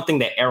 But that's one thing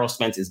that Errol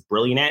Spence is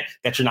brilliant at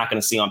that you're not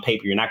going to see on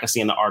paper. You're not going to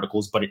see in the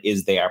articles, but it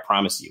is there. I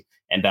promise you.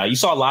 And you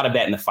saw a lot of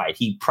that in the fight.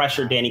 He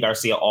pressured Danny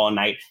Garcia all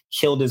night,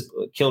 killed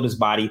his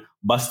body,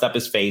 busted up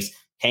his face,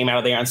 came out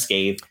of there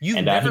unscathed,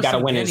 and he got a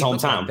win in his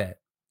hometown.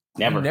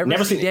 Like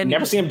never seen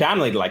him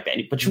dominated like that.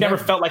 But you never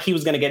felt like he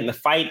was going to get in the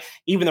fight.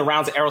 Even the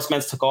rounds that Errol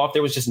Spence took off,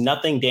 there was just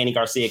nothing Danny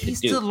Garcia could do. He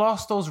still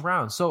lost those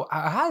rounds. So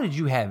how did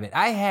you have it?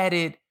 I had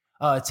it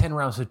 10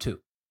 rounds to 2.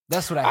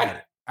 That's what I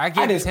had. I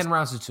gave it 10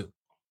 rounds to 2.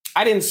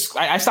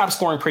 I stopped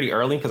scoring pretty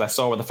early because I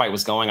saw where the fight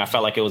was going. I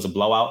felt like it was a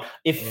blowout.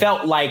 It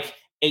felt like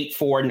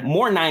 8-4,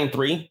 more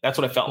 9-3. That's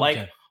what it felt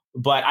like.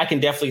 But I can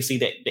definitely see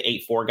that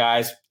the 8-4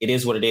 guys, it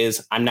is what it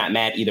is. I'm not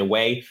mad either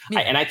way. Yeah.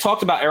 And I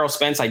talked about Errol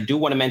Spence. I do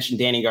want to mention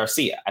Danny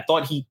Garcia. I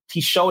thought he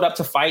showed up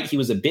to fight. He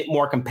was a bit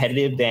more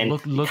competitive than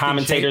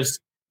commentators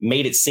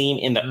made it seem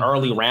in the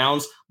early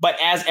rounds. But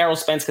as Errol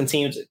Spence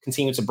continued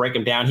to break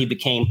him down, he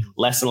became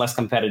less and less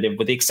competitive,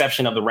 with the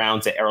exception of the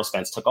rounds that Errol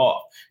Spence took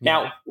off.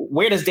 Now,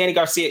 where does Danny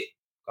Garcia...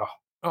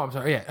 Oh, I'm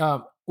sorry. Yeah.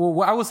 Well,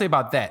 what I will say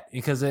about that,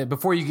 because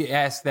before you get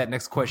asked that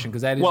next question,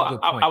 because that is a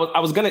good point. I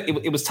was gonna.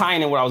 It was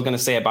tying in what I was gonna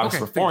say about his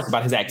performance,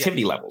 about his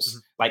activity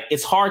levels. Like,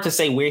 it's hard to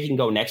say where he can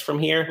go next from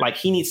here. Like,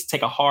 he needs to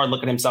take a hard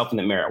look at himself in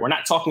the mirror. We're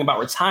not talking about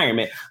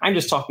retirement. I'm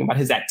just talking about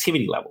his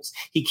activity levels.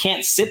 He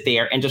can't sit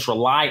there and just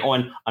rely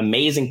on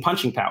amazing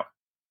punching power.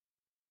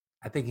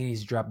 I think he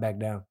needs to drop back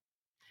down.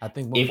 I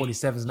think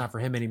 147 is not for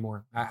him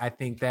anymore. I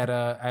think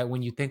that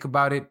when you think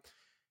about it,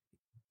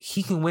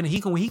 he can win. He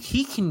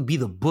can be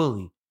the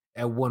bully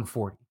at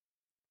 140.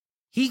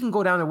 He can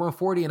go down to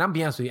 140, and I'm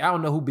being honest with you, I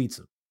don't know who beats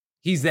him.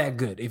 He's that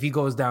good if he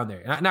goes down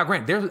there. Now,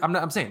 granted,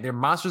 I'm saying there are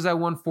monsters at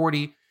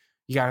 140.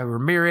 You got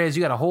Ramirez.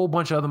 You got a whole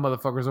bunch of other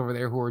motherfuckers over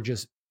there who are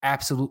just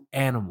absolute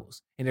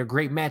animals, and they're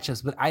great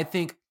matchups. But I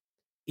think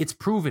it's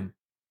proven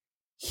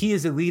he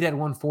is elite at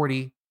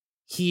 140.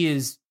 He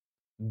is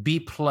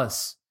B+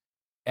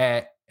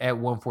 at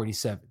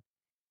 147.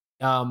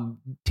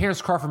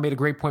 Terrence Crawford made a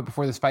great point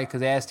before this fight, because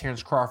they asked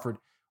Terrence Crawford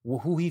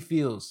who he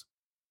feels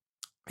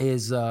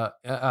is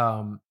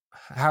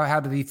how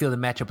did he feel the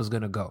matchup was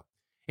going to go?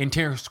 And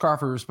Terrence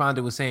Crawford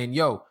responded with saying,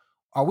 yo,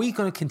 are we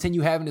going to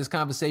continue having this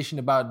conversation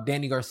about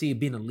Danny Garcia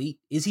being elite?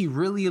 Is he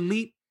really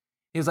elite?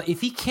 He was like,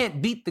 if he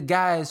can't beat the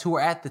guys who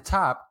are at the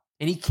top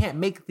and he can't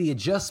make the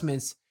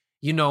adjustments,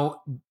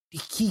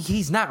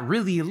 he's not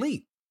really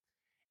elite.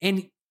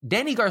 And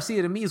Danny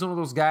Garcia, to me, is one of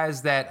those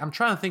guys that I'm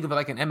trying to think of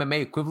like an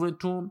MMA equivalent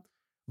to him,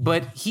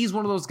 but he's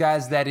one of those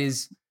guys that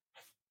is,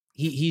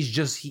 he's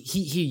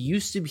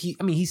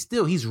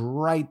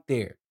right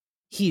there.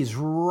 He is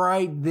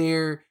right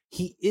there.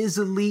 He is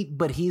elite,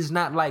 but he's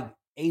not like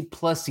A+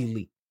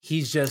 elite.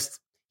 He's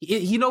just,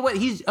 you know what?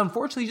 He's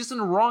unfortunately just in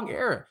the wrong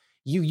era.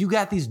 You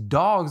got these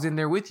dogs in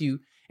there with you,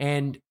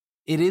 and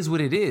it is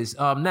what it is.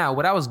 Now,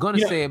 what I was going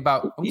to say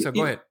about,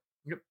 go ahead.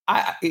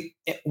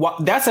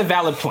 That's a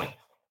valid point,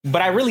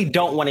 but I really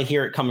don't want to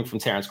hear it coming from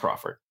Terrence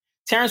Crawford.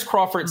 Terrence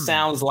Crawford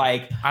sounds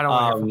like I don't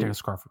want to hear from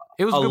Terrence Crawford.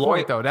 It was a good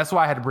point though. That's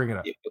why I had to bring it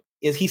up.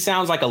 He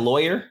sounds like a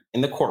lawyer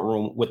in the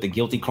courtroom with the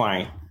guilty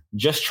client,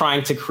 just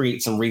trying to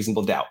create some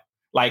reasonable doubt.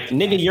 Like,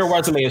 nigga, your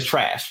resume is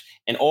trash,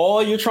 and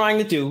all you're trying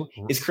to do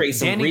is create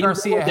some Danny reasonable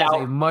Garcia doubt.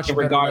 Has a much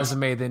better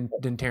resume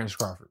than Terrence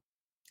Crawford.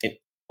 And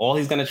all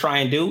he's going to try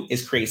and do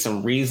is create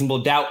some reasonable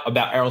doubt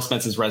about Errol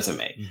Spence's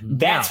resume. Mm-hmm.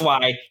 That's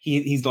why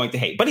he's going to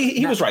hate. But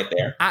he was right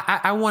there.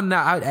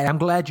 I'm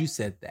glad you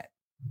said that,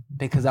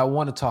 because I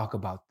want to talk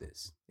about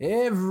this.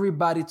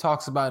 Everybody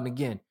talks about it, and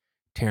again,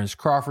 Terrence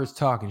Crawford's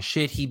talking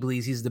shit. He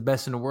believes he's the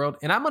best in the world.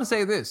 And I'm going to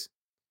say this.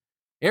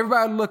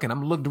 Everybody looking, I'm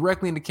going to look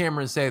directly in the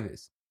camera and say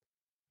this.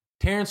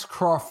 Terrence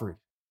Crawford,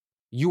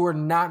 you are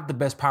not the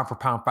best pound for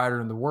pound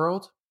fighter in the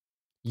world.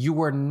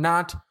 You are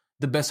not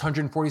the best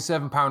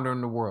 147 pounder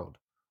in the world.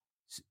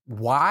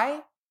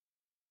 Why?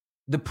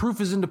 The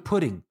proof is in the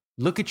pudding.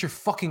 Look at your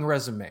fucking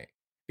resume.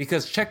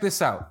 Because check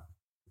this out.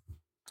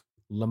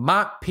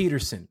 Lamont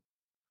Peterson,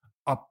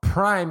 a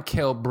prime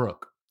Kell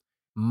Brook,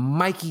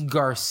 Mikey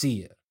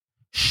Garcia,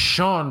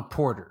 Sean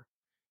Porter,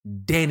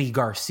 Danny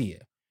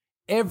Garcia.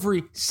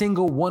 Every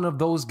single one of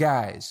those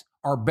guys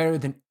are better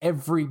than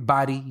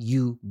everybody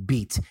you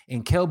beat.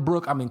 And Kell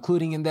Brook, I'm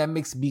including in that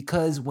mix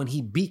because when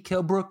he beat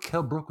Kell Brook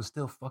was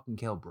still fucking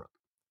Kell Brook.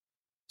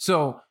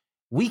 So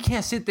we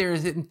can't sit there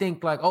and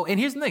think like, oh, and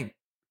here's the thing.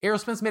 Errol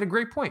Spence made a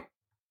great point.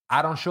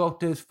 I don't show up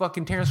to his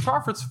fucking Terrence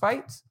Crawford's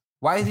fights.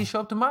 Why does he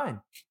show up to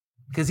mine?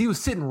 Because he was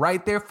sitting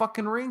right there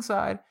fucking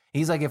ringside.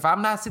 He's like, if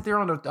I'm not sitting there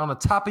on the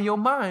top of your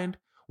mind,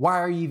 why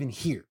are you even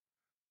here?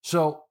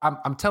 So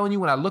I'm telling you,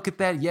 when I look at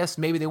that, yes,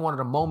 maybe they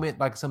wanted a moment,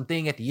 like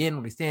something at the end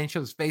when they stand in each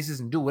other's faces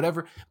and do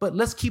whatever, but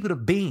let's keep it a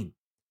beam.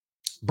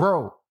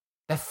 Bro,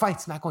 that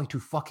fight's not going to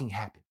fucking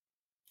happen.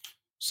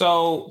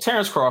 So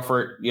Terrence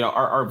Crawford,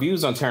 our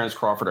views on Terrence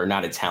Crawford are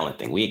not a talent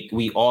thing.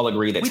 We all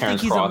agree that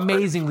Terrence Crawford is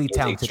amazingly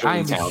talented. I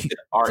am talented.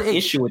 Our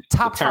issue with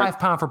top 5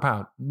 pound for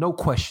pound, no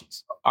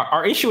questions.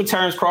 Our issue with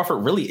Terrence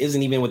Crawford really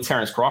isn't even with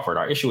Terrence Crawford.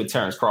 Our issue with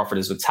Terrence Crawford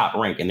is with Top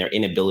Rank and their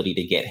inability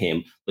to get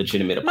him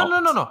legitimate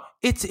opponents. No.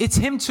 It's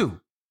him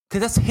too,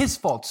 because that's his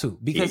fault too.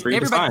 Because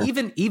everybody,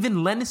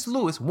 even Lennox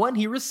Lewis, one,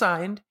 he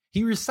resigned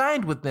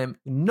with them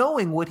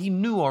knowing what he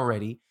knew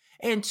already.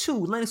 And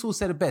two, Lennox Lewis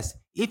said it best.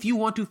 If you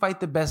want to fight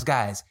the best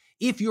guys,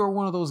 if you're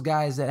one of those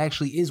guys that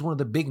actually is one of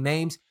the big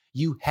names,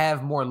 you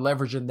have more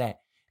leverage than that.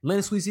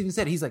 Lennox Lewis even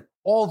said, he's like,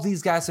 all of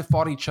these guys have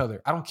fought each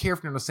other. I don't care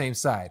if they're on the same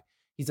side.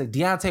 He's like,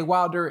 Deontay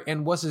Wilder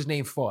and what's his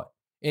name fought.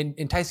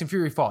 And Tyson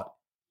Fury fought.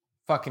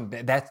 Fucking,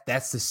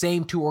 that's the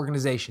same two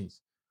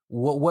organizations.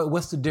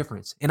 What's the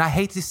difference? And I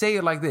hate to say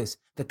it like this.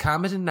 The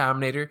common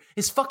denominator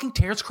is fucking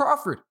Terrence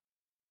Crawford.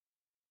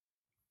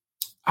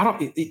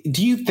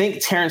 Do you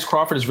think Terrence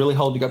Crawford is really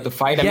holding up the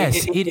fight?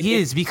 Yes, it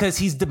is, because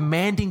he's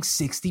demanding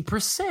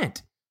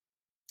 60%.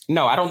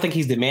 No, I don't think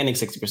he's demanding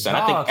 60%.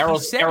 I think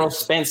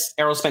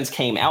Errol Spence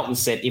came out and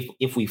said,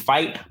 if we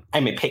fight,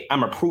 I'm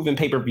a proven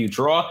pay-per-view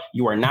draw.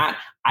 You are not.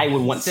 I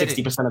would want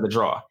 60% of the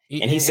draw.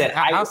 And he said,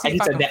 I'll see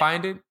if I can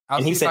find it.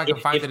 I'll see if I can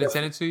find it and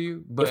send it to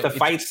you. But if the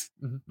fight,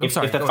 he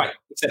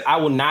said, I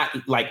will not,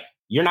 like,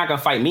 you're not going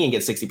to fight me and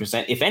get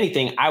 60%. If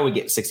anything, I would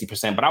get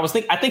 60%. But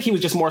I think he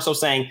was just more so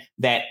saying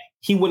that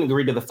he wouldn't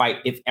agree to the fight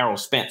if Errol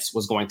Spence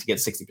was going to get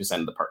 60%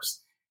 of the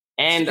purse.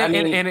 And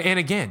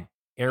again,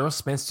 Errol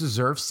Spence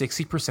deserves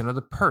 60% of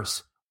the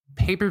purse.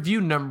 Pay-per-view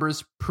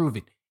numbers prove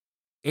it.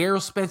 Errol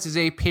Spence is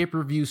a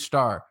pay-per-view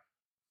star.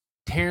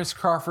 Terrence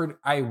Crawford,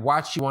 I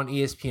watch you on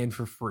ESPN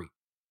for free.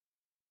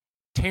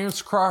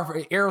 Terrence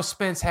Crawford, Errol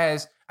Spence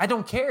has, I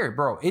don't care,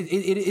 bro.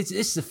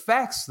 It's the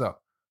facts, though.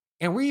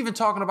 And we're even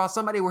talking about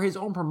somebody where his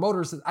own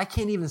promoter says, I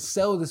can't even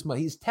sell this much.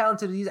 He's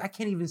talented. I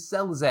can't even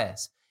sell his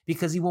ass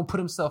because he won't put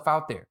himself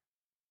out there.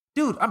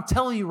 Dude, I'm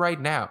telling you right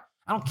now,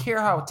 I don't care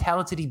how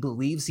talented he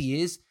believes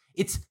he is.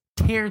 It's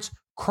Terrence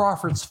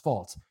Crawford's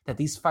fault that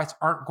these fights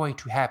aren't going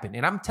to happen.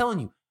 And I'm telling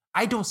you,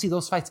 I don't see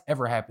those fights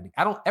ever happening.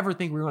 I don't ever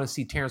think we're going to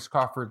see Terrence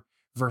Crawford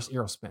versus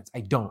Errol Spence.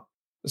 I don't.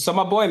 So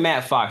my boy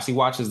Matt Fox, he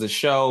watches the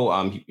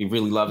show. He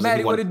really loves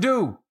Matty, it. What it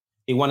do?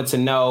 He wanted to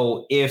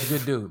know if...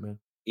 Good dude, man.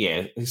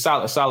 Yeah, he's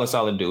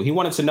solid dude. He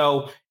wanted to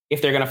know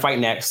if they're going to fight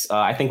next.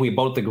 I think we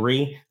both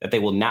agree that they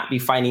will not be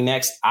fighting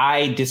next.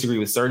 I disagree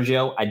with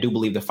Sergio. I do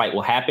believe the fight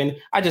will happen.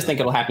 I just think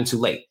it'll happen too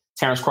late.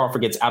 Terrence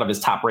Crawford gets out of his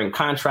Top Rank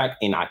contract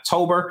in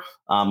October.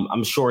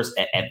 I'm sure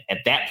at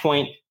that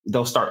point,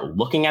 they'll start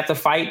looking at the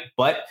fight,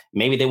 but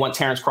maybe they want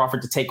Terrence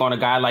Crawford to take on a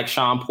guy like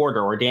Sean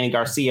Porter or Danny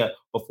Garcia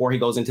before he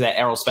goes into that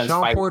Errol Spence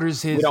fight. Sean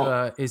Porter's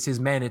is his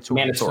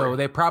mandatory. So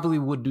they probably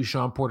would do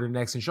Sean Porter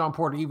next. And Sean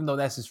Porter, even though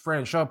that's his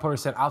friend, Sean Porter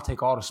said, I'll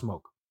take all the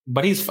smoke.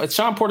 But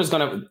Sean Porter's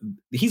both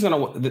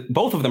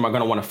of them are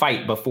going to want to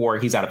fight before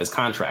he's out of his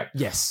contract.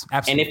 Yes,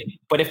 absolutely.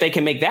 But if they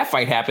can make that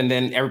fight happen,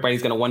 then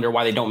everybody's going to wonder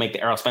why they don't make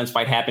the Errol Spence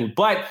fight happen.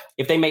 But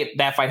if they make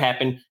that fight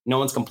happen, no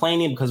one's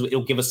complaining because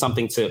it'll give us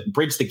something to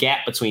bridge the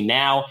gap between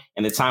now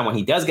and the time when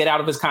he does get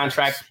out of his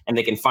contract and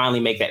they can finally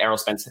make that Errol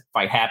Spence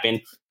fight happen.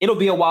 It'll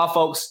be a while,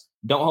 folks.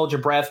 Don't hold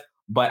your breath.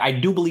 But I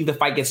do believe the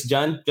fight gets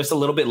done just a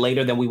little bit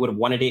later than we would have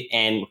wanted it,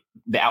 and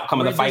the outcome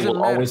of the fight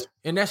will always.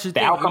 And that's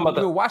the outcome of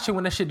the. We're watching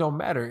when that shit don't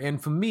matter.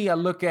 And for me, I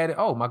look at it.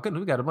 Oh my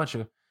goodness, we got a bunch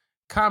of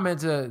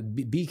comments.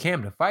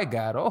 Bcamm, the fight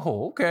god.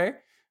 Oh,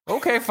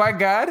 okay, fight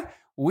god.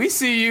 We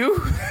see you.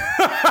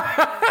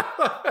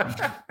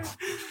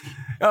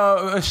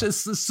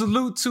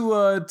 Salute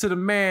to the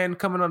man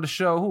coming on the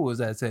show. Who was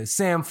that? Say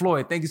Sam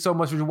Floyd. Thank you so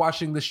much for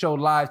watching the show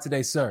live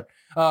today, sir.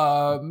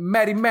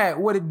 Matty Matt,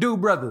 what it do,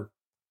 brother?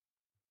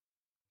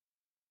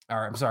 All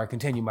right, I'm sorry.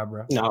 Continue, my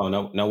bro.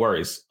 No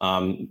worries.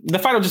 The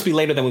fight will just be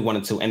later than we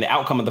wanted to, and the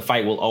outcome of the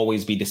fight will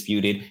always be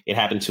disputed. It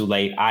happened too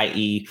late,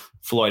 i.e.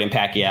 Floyd and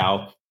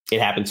Pacquiao. It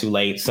happened too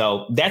late.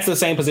 So that's the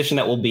same position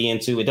that we'll be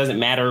into. It doesn't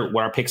matter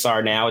what our picks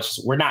are now. It's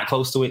just, we're not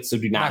close to it, so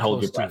do not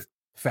hold your breath.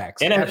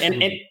 Facts. And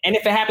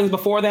if it happens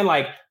before then,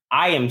 like,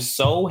 I am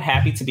so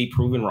happy to be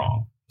proven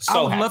wrong.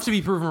 I would love to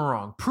be proven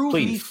wrong. Prove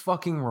me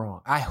fucking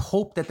wrong. I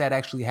hope that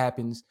actually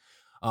happens.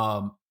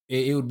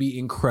 It would be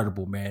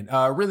incredible, man.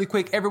 Really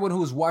quick, everyone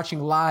who is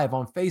watching live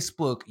on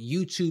Facebook,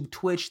 YouTube,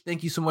 Twitch,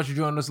 thank you so much for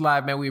joining us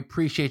live, man. We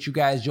appreciate you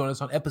guys joining us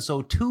on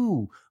episode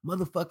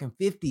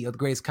 250 of the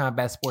greatest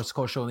combat sports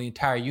culture show in the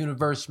entire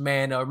universe,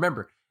 man.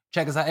 Remember,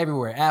 check us out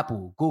everywhere.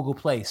 Apple, Google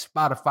Play,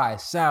 Spotify,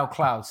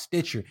 SoundCloud,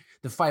 Stitcher,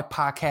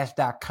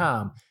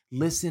 thefightpodcast.com.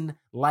 Listen,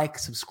 like,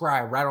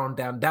 subscribe, right on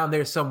down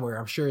there somewhere.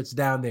 I'm sure it's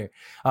down there.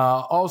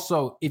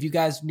 Also, if you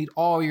guys need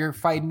all your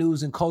fight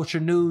news and culture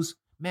news,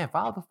 man,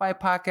 follow the Fight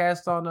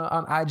Podcast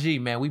on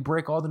IG, man. We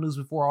break all the news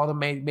before all the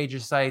major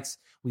sites.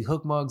 We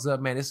hook mugs up,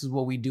 man. This is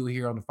what we do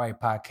here on the Fight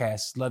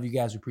Podcast. Love you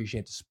guys. We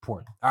appreciate the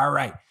support. All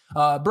right.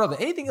 Brother,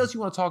 anything else you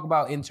want to talk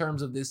about in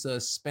terms of this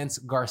Spence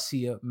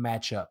Garcia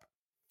matchup?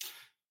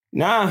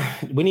 Nah,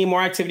 we need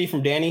more activity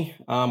from Danny,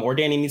 or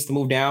Danny needs to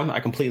move down. I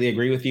completely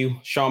agree with you.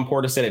 Sean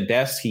Porter said it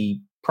best.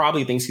 He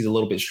probably thinks he's a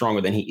little bit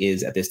stronger than he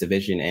is at this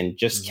division, and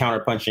just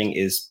counterpunching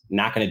is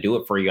not going to do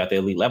it for you at the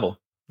elite level.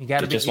 He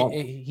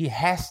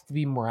has to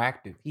be more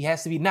active. He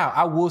has to be. Now,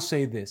 I will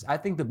say this. I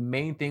think the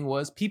main thing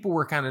was people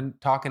were kind of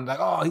talking like,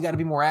 oh, he got to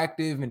be more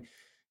active. And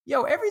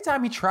every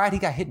time he tried, he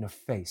got hit in the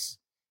face.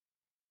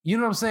 You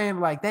know what I'm saying?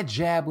 Like, that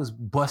jab was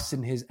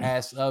busting his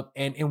ass up.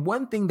 And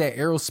one thing that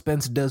Errol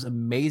Spence does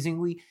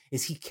amazingly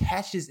is he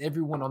catches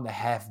everyone on the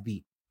half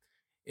beat.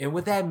 And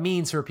what that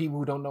means for people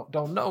who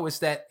don't know is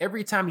that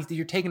every time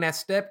you're taking that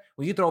step,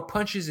 when you throw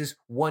punches, is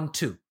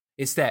 1-2.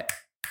 It's that,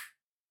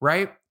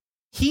 right?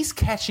 He's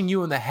catching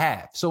you in the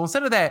half. So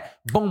instead of that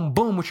boom,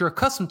 boom, which you're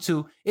accustomed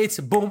to, it's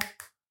boom.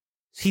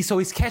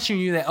 He's catching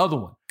you in that other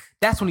one.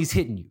 That's when he's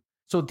hitting you.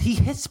 So he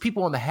hits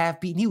people on the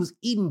half beat, and he was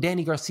eating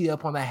Danny Garcia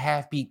up on that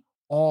half beat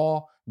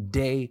all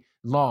day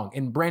long.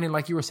 And Brandon,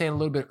 like you were saying a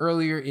little bit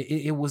earlier,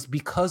 it was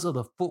because of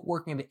the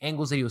footwork and the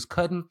angles that he was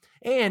cutting,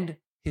 and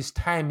his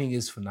timing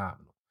is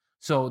phenomenal.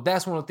 So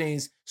that's one of the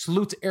things.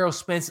 Salute to Errol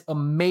Spence.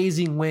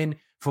 Amazing win.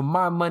 For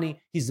my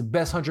money, he's the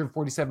best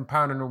 147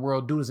 pounder in the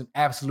world. Dude is an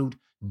absolute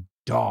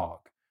dog.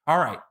 All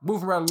right,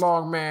 moving right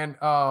along, man.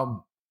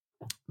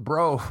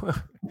 Bro,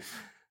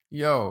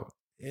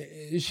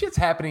 shit's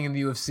happening in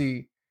the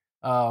UFC.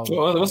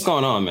 What's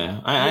going on,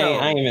 man?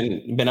 I ain't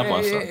even been up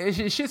on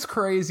stuff. Shit's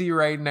crazy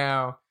right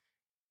now.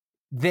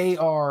 They've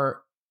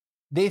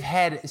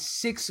had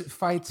six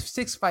fight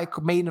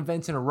main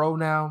events in a row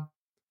now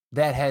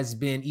that has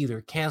been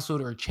either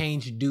canceled or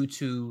changed due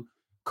to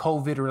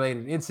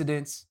COVID-related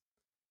incidents.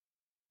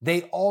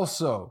 They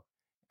also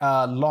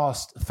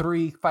lost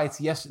 3 fights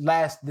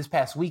this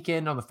past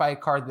weekend on the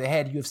fight card. They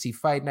had UFC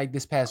Fight Night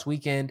this past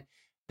weekend.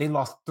 They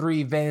lost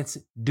 3 events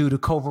due to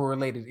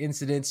COVID-related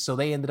incidents. So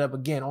they ended up,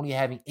 again, only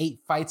having 8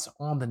 fights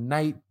on the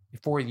night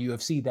for the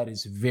UFC. That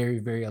is very,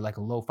 very like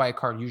a low fight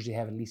card. Usually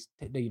have at least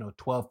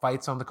 12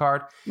 fights on the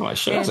card. Oh,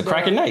 shit, that's a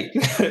cracking night.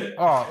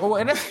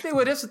 And that's the thing.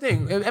 Well, that's the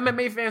thing.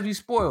 MMA fans, we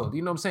spoiled.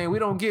 You know what I'm saying? We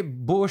don't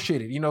get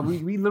bullshitted.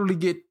 We literally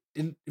get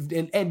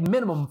at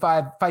minimum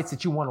 5 fights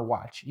that you want to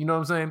watch. You know what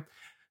I'm saying?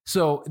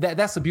 So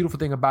that's the beautiful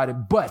thing about it.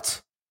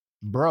 But,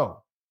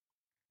 bro,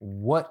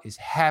 what is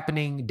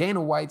happening?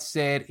 Dana White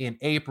said in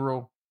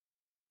April,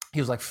 he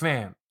was like,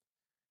 fam,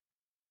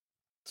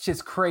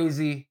 shit's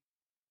crazy.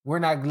 We're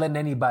not letting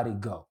anybody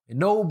go. And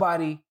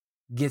nobody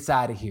gets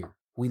out of here.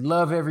 We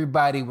love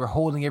everybody. We're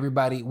holding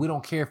everybody. We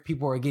don't care if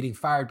people are getting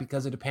fired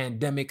because of the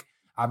pandemic.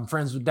 I'm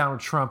friends with Donald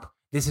Trump.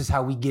 This is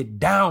how we get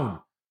down.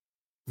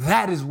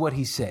 That is what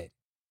he said.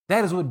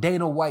 That is what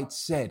Dana White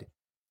said.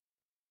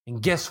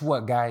 And guess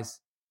what, guys?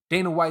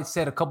 Dana White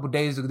said a couple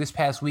days ago, this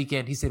past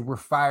weekend, he said, we're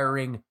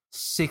firing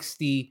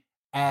 60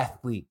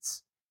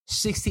 athletes.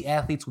 60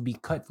 athletes will be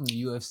cut from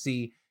the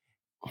UFC.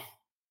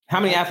 How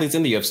many athletes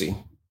in the UFC?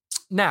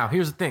 Now,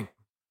 here's the thing.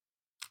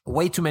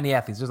 Way too many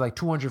athletes. There's like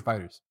 200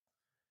 fighters.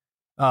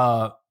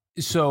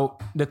 So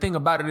the thing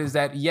about it is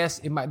that, yes,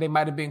 they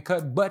might have been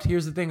cut, but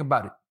here's the thing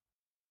about it.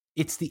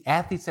 It's the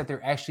athletes that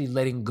they're actually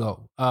letting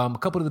go. A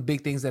couple of the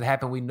big things that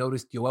happened, we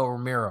noticed Yoel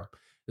Romero,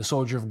 the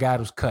Soldier of God,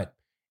 was cut.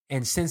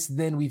 And since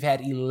then, we've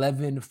had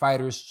 11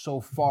 fighters so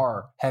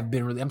far have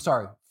been released.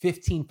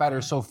 15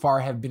 fighters so far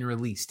have been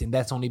released, and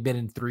that's only been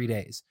in 3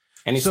 days.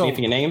 Any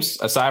significant names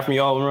aside from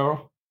Yoel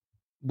Romero?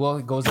 Well,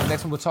 it goes to the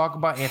next one we'll talk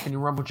about. Anthony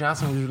Rumble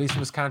Johnson was released from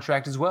his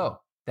contract as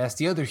well. That's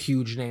the other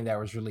huge name that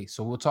was released.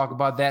 So we'll talk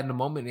about that in a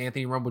moment.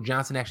 Anthony Rumble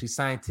Johnson actually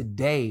signed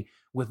today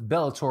with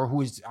Bellator,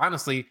 who is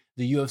honestly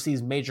the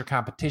UFC's major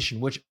competition,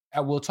 which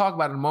we'll talk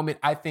about in a moment.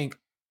 I think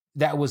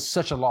that was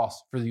such a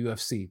loss for the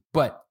UFC.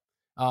 But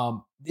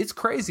it's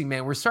crazy,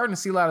 man. We're starting to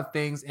see a lot of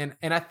things. And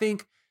I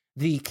think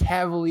the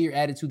cavalier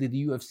attitude that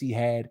the UFC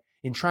had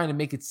in trying to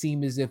make it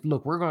seem as if,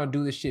 look, we're going to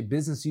do this shit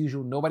business as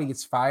usual. Nobody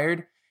gets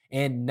fired.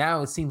 And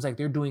now it seems like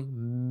they're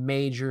doing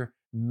major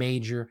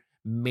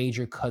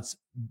cuts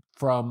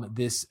from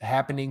this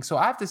happening. So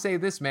I have to say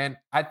this, man.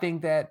 I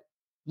think that,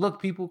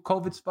 look, people,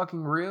 COVID's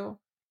fucking real.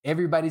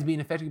 Everybody's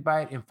being affected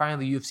by it. And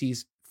finally, the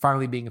UFC's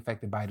finally being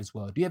affected by it as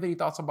well. Do you have any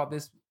thoughts about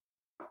this?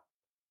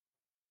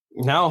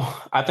 No,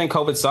 I think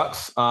COVID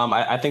sucks.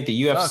 I think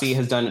the UFC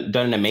has done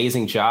an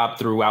amazing job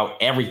throughout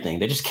everything.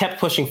 They just kept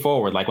pushing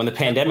forward. Like when the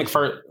pandemic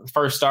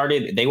first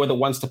started, they were the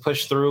ones to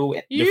push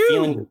through.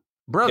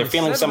 They're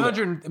feeling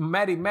 700.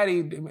 Matty,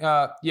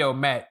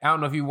 Matt. I don't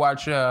know if you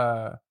watch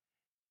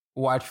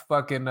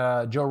fucking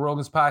Joe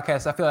Rogan's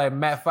podcast. I feel like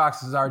Matt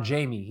Fox is our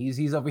Jamie.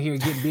 He's over here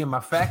being my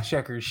fact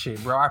checker and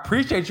shit, bro. I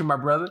appreciate you, my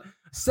brother.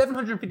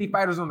 750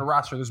 fighters on the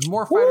roster. There's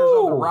more fighters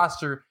on the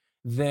roster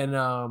than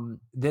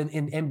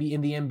in the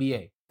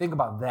NBA. Think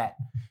about that.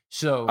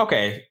 So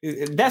okay,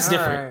 that's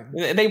different.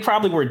 Right. They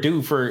probably were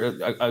due for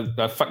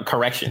a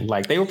correction.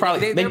 Like they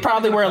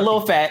probably were a little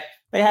fat.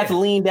 They had to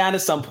lean down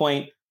at some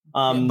point.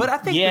 But I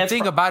think the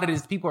thing about it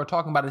is people are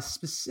talking about it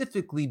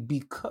specifically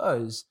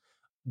because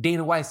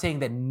Dana White's saying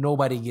that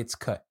nobody gets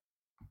cut.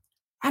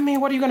 I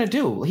mean, what are you going to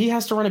do? He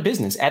has to run a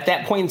business. At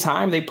that point in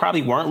time, they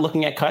probably weren't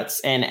looking at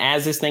cuts. And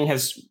as this thing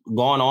has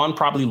gone on,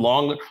 probably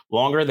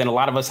longer than a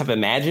lot of us have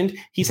imagined,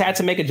 he's had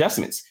to make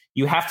adjustments.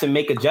 You have to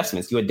make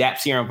adjustments. You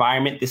adapt to your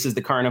environment. This is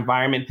the current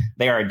environment.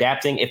 They are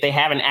adapting. If they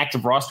have an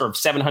active roster of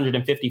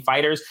 750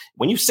 fighters,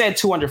 when you said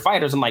 200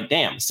 fighters, I'm like,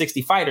 damn,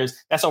 60 fighters,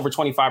 that's over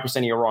 25%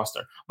 of your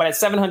roster. But at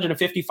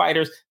 750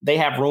 fighters, they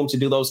have room to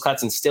do those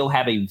cuts and still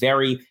have a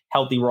very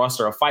healthy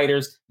roster of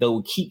fighters.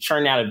 They'll keep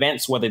churning out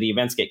events, whether the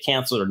events get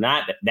canceled or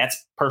not.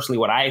 That's personally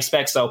what I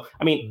expect. So,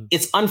 I mean,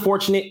 it's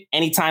unfortunate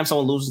anytime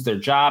someone loses their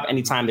job,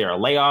 anytime there are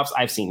layoffs.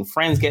 I've seen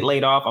friends get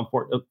laid off.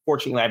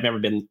 Unfortunately, I've never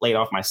been laid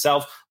off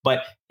myself,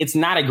 but it's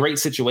not a great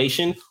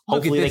situation.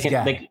 Hopefully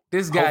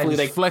this guy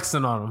is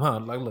flexing on him, huh?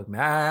 Like, look,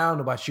 man, I don't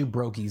know about you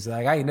brokies.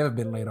 Like, I ain't never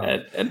been laid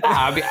off.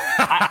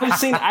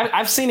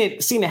 I've seen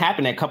it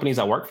happen at companies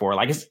I work for.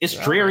 Like, it's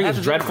dreary, it's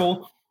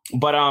dreadful.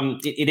 But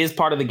it is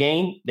part of the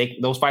game.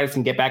 Those fighters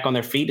can get back on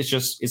their feet.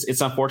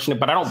 It's unfortunate,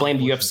 but I don't blame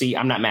the UFC.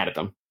 I'm not mad at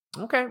them.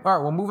 Okay, all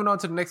right. Well, moving on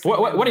to the next thing.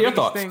 What are your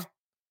thoughts?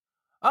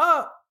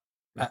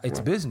 It's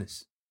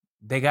business.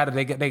 They have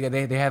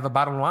a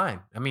bottom line.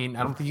 I mean,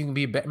 I don't think you can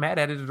be mad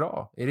at it at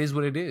all. It is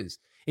what it is,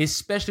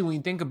 especially when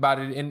you think about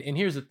it. And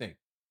here's the thing.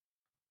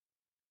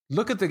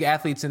 Look at the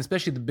athletes and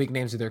especially the big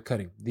names that they're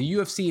cutting. The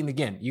UFC, and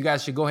again, you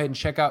guys should go ahead and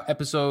check out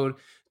episode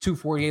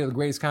 248 of the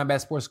greatest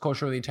combat sports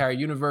culture of the entire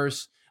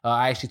universe.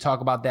 I actually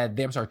talk about that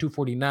there. I'm sorry,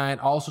 249.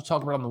 I also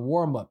talk about it on the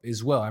warm-up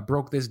as well. I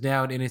broke this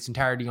down in its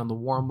entirety on the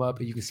warm-up,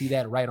 and you can see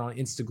that right on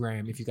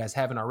Instagram if you guys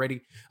haven't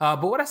already.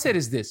 But what I said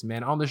is this,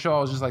 man. On the show,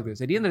 I was just like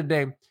this. At the end of the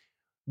day,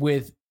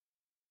 with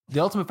the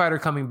Ultimate Fighter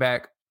coming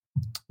back,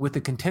 with the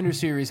Contender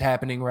Series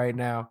happening right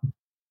now,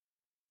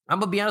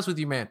 I'm gonna be honest with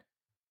you, man.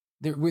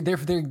 They're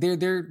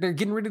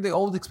getting rid of the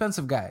old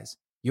expensive guys.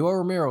 Yoel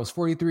Romero is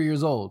 43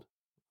 years old.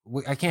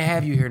 I can't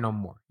have you here no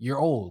more. You're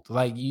old.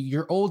 Like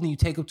you're old and you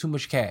take up too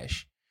much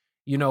cash.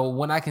 You know,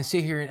 when I can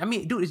sit here and, I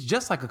mean, dude, it's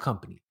just like a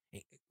company.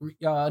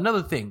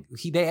 Another thing,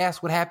 they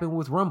asked what happened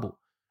with Rumble.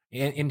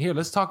 And here,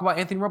 let's talk about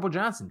Anthony Rumble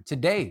Johnson.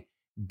 Today,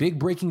 big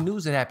breaking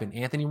news that happened.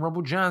 Anthony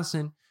Rumble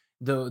Johnson,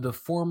 the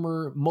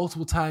former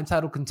multiple-time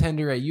title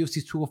contender at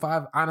UFC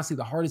 205, honestly,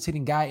 the hardest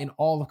hitting guy in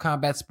all of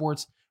combat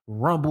sports.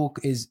 Rumble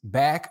is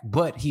back,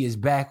 but he is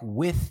back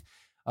with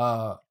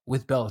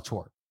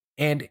Bellator.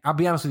 And I'll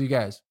be honest with you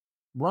guys,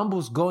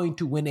 Rumble's going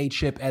to win a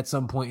chip at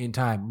some point in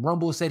time.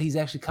 Rumble said he's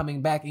actually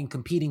coming back and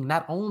competing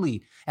not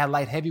only at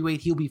light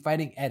heavyweight, he'll be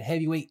fighting at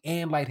heavyweight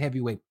and light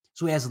heavyweight.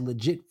 So he has a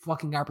legit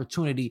fucking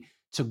opportunity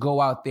to go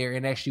out there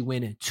and actually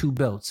win 2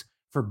 belts.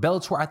 For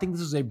Bellator, I think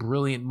this was a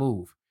brilliant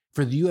move.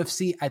 For the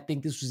UFC, I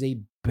think this was a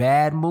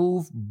bad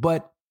move,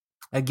 but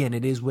again,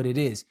 it is what it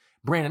is.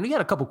 Brandon, you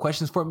got a couple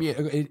questions for me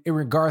in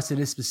regards to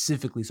this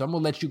specifically, so I'm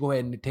gonna let you go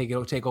ahead and take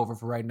over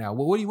for right now.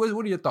 What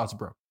are your thoughts,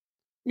 bro?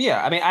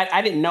 Yeah, I mean,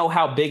 I didn't know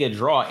how big a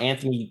draw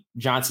Anthony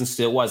Johnson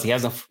still was. He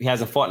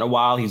hasn't fought in a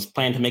while. He's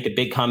planning to make a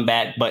big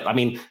comeback. But I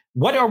mean,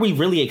 what are we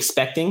really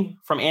expecting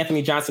from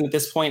Anthony Johnson at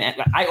this point?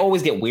 I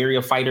always get weary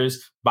of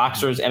fighters,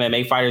 boxers,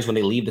 MMA fighters when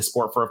they leave the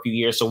sport for a few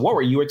years. So what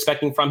were you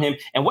expecting from him?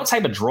 And what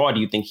type of draw do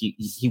you think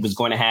he was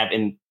going to have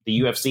in the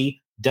UFC?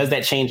 Does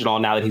that change at all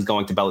now that he's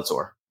going to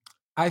Bellator?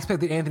 I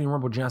expected Anthony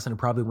Rumble Johnson to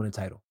probably win a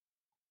title.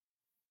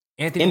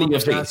 Anthony Rumble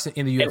Johnson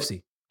in the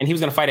UFC. And he was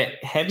going to fight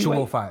at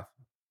heavyweight? 205.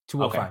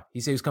 205. Okay.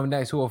 He said he was coming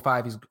down to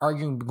 205. He's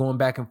arguing, going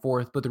back and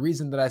forth. But the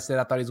reason that I said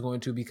I thought he was going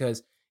to,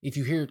 because if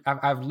you hear,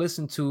 I've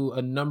listened to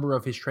a number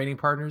of his training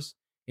partners,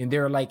 And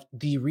they're like,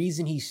 the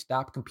reason he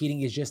stopped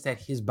competing is just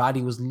that his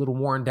body was a little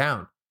worn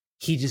down.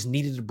 He just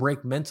needed a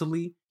break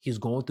mentally. He's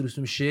going through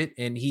some shit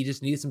and he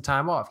just needed some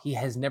time off. He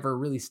has never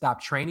really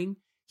stopped training.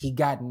 He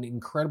got in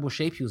incredible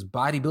shape. He was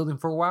bodybuilding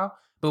for a while.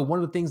 But one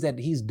of the things that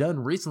he's done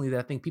recently that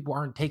I think people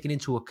aren't taking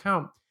into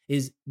account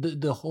is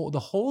the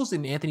holes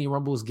in Anthony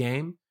Rumble's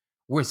game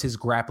was his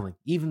grappling.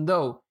 Even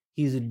though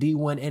he's a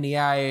D1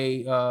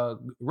 NAIA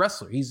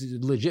wrestler, he's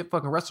a legit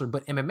fucking wrestler.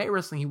 But MMA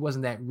wrestling, he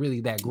wasn't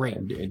really that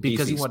great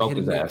because he wanted to hit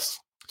his ass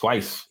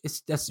twice.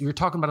 You're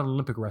talking about an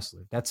Olympic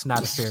wrestler. That's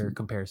not a fair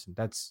comparison.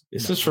 This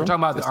is true. We're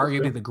talking about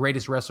arguably the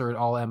greatest wrestler in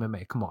all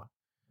MMA. Come on.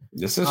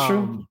 This is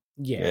true.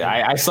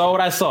 Yeah, I saw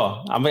what I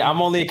saw.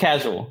 I'm only a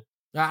casual.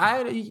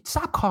 I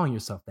stop calling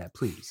yourself that,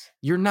 please.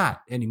 You're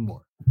not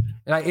anymore.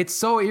 Like, it's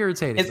so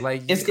irritating.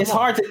 It's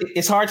hard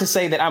to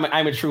say that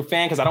I'm a true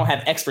fan because I don't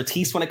have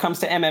expertise when it comes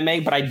to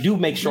MMA, but I do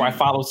make sure I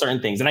follow certain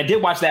things. And I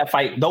did watch that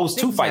fight, those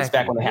two fights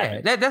back when it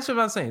happened. That's what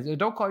I'm saying.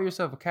 Don't call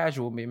yourself a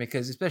casual, man,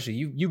 because especially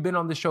you've been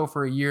on the show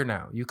for a year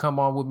now. You come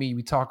on with me,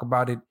 we talk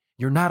about it.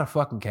 You're not a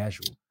fucking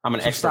casual. I'm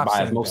an expert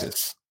by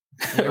osmosis.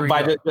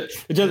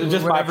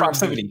 just by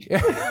proximity.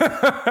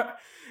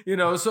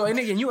 So, and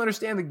again, you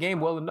understand the game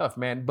well enough,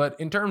 man. But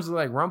in terms of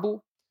like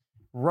Rumble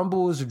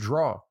is a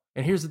draw.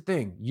 And here's the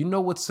thing. You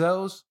know what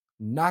sells?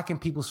 Knocking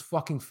people's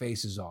fucking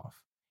faces off.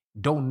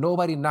 Don't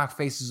nobody knock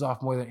faces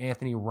off more than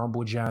Anthony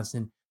Rumble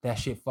Johnson. That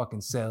shit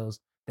fucking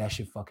sells. That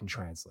shit fucking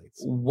translates.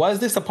 Was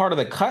this a part of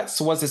the cuts?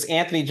 Was this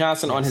Anthony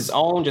Johnson on his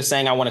own just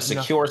saying, I want to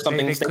secure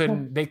something?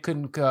 They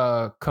couldn't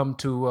come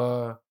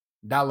to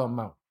dollar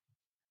amount.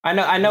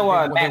 I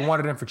know. They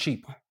wanted them for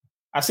cheap.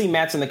 I see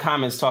Matt's in the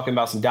comments talking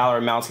about some dollar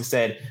amounts. He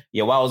said,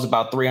 it was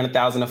about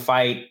 $300,000 a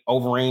fight.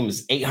 Overeem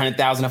is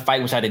 $800,000 a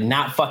fight, which I did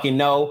not fucking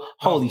know.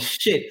 Holy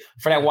shit.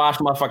 For that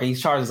washed motherfucker, he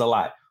charges a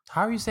lot.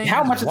 How are you saying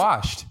he's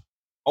washed?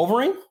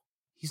 Overeem?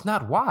 He's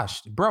not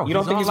washed, bro. You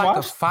don't think he's like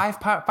washed? A five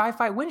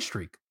fight win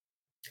streak.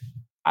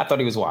 I thought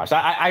he was washed.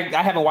 I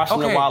haven't watched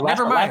him in a while.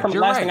 Never mind.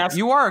 You're right.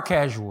 You are a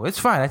casual. It's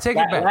fine. I take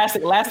it back.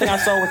 Last thing I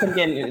saw was him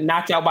getting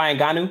knocked out by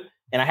Ngannou,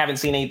 and I haven't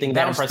seen anything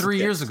that impressive. That was 3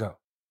 years ago.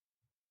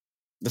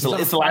 It's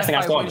the last thing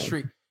I saw.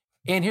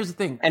 And here's the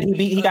thing. And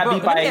he got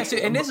beat by.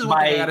 And this is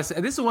one thing I gotta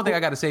say. This is one thing I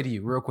gotta say to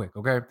you, real quick,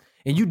 okay?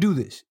 And you do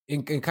this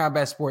in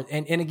combat sports.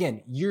 And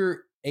again,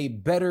 you're a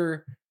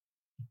better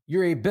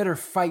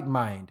fight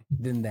mind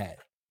than that.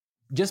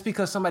 Just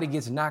because somebody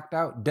gets knocked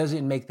out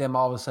doesn't make them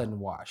all of a sudden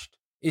washed.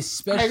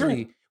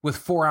 Especially with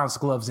 4-ounce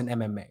gloves in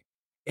MMA.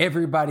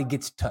 Everybody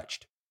gets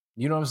touched.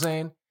 You know what I'm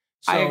saying?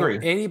 So I agree.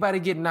 Anybody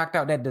getting knocked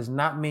out, that does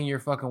not mean you're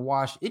fucking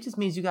washed. It just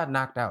means you got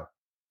knocked out.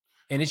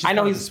 And it's just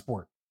part of the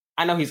sport.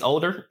 I know he's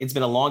older. It's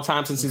been a long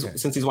time since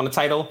he's won a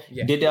title.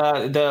 Yeah. Did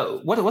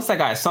what's that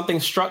guy? Something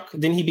Struck?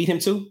 Didn't he beat him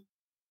too?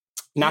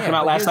 Knocked him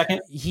out last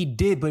second? He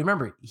did, but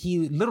remember,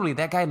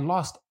 that guy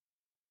lost.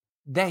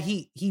 That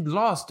he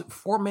lost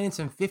 4 minutes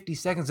and 50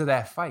 seconds of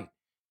that fight.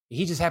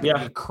 He just happened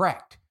to get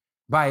cracked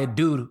by a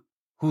dude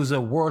who's a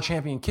world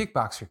champion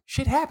kickboxer.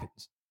 Shit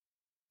happens.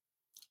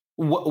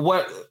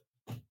 What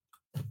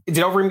did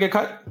Overeem get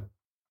cut?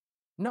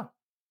 No.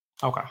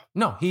 Okay.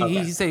 No,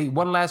 he said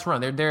one last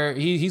run.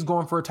 He's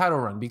going for a title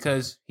run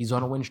because he's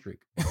on a win streak.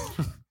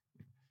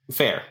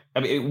 Fair.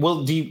 I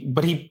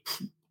mean,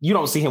 you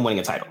don't see him winning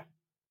a title.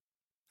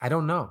 I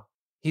don't know.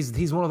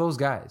 He's one of those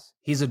guys.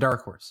 He's a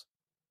dark horse.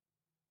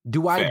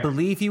 Do I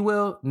believe he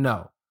will?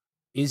 No.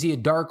 Is he a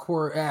dark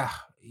horse?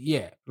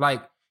 Yeah.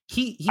 Like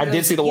I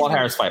did see the Walt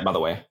Harris fight, by the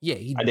way. Yeah,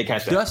 I did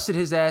catch that. Dusted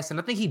his ass, and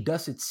I think he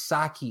dusted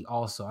Saki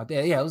also.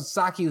 It was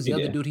Saki was the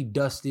other dude he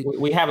dusted.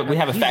 We have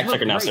a fact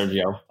checker now,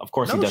 Sergio. Of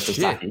course, he dusted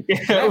Saki.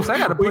 Max, I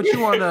gotta put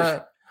you on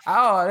the.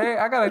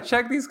 I gotta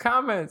check these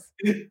comments.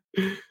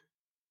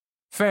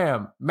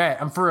 Fam,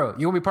 Matt, I'm for real.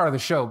 You're gonna be part of the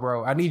show,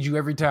 bro. I need you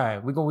every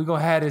time. We're gonna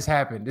have this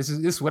happen. This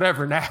is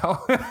whatever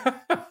now.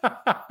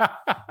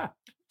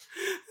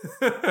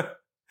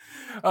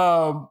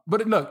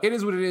 But look, it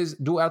is what it is.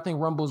 Do I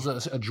think Rumble's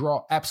a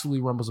draw?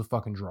 Absolutely, Rumble's a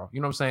fucking draw.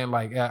 You know what I'm saying?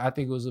 Like, I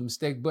think it was a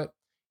mistake, but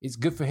it's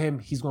good for him.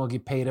 He's going to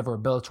get paid over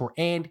Bellator,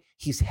 and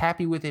he's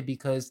happy with it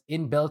because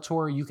in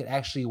Bellator, you can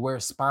actually wear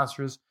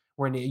sponsors,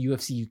 where in the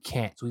UFC, you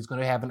can't. So he's going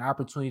to have an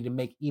opportunity to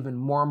make even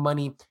more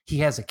money. He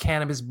has a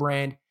cannabis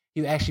brand.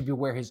 He'll actually be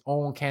wear his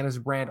own cannabis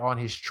brand on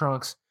his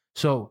trunks.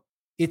 So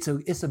it's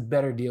a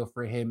better deal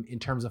for him in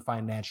terms of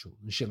financial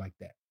and shit like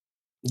that.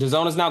 The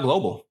zone is now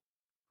global.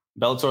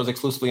 Bellator is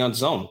exclusively on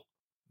Zone.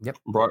 Yep.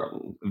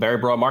 Very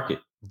broad market.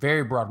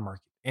 Very broad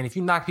market. And if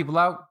you knock people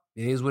out,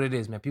 it is what it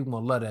is, man. People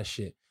gonna love that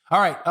shit. All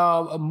right.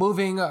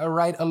 Moving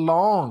right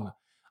along.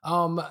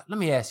 Let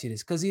me ask you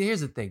this, because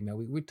here's the thing,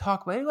 man. We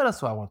talk about what else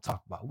do I want to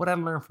talk about? What I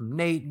learned from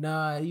Nate?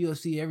 Nah,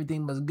 UFC,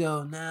 everything must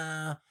go.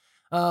 Nah.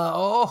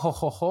 Brother,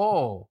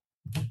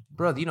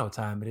 you know what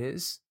time it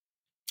is.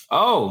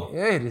 Oh,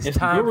 yeah, it's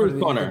time for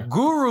the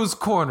Guru's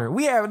Corner.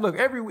 We have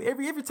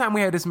every time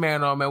we have this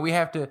man on, man, we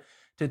have to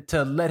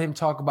let him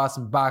talk about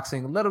some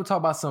boxing, let him talk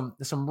about some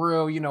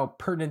real,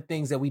 pertinent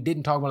things that we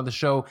didn't talk about on the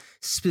show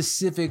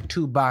specific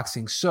to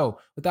boxing. So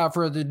without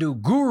further ado,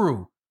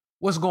 Guru,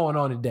 what's going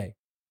on today?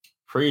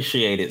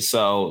 Appreciate it.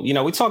 So,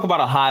 we talk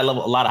about a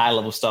lot of high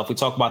level stuff. We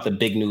talk about the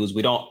big news.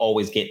 We don't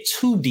always get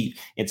too deep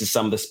into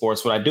some of the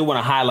sports, but I do want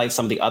to highlight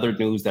some of the other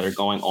news that are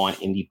going on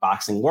in the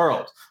boxing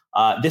world.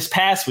 This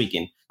past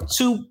weekend,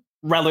 two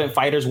relevant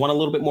fighters, one a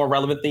little bit more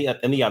relevant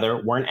than the other,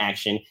 were in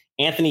action.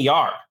 Anthony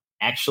Yarde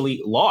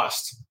actually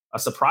lost, a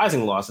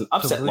surprising loss, an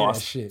upset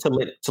loss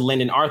to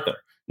Lyndon Arthur.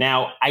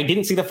 Now, I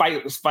didn't see the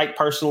fight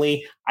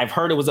personally. I've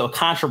heard it was a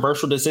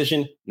controversial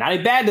decision, not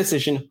a bad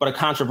decision, but a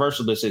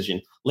controversial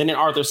decision. Lyndon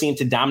Arthur seemed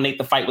to dominate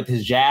the fight with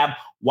his jab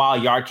while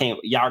Yarde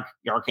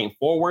came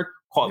forward,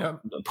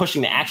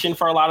 pushing the action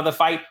for a lot of the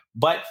fight.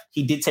 But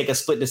he did take a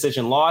split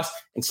decision loss.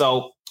 And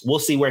so we'll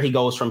see where he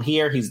goes from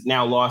here. He's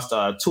now lost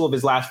 2 of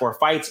his last 4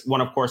 fights.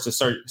 One, of course, to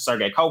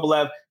Sergey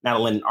Kovalev, now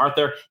to Lyndon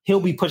Arthur. He'll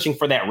be pushing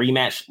for that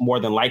rematch more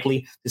than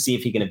likely to see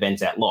if he can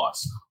avenge that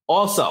loss.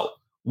 Also,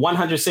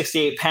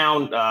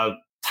 168-pound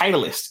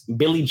titleist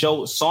Billy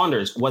Joe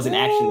Saunders was in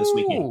action this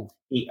weekend.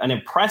 An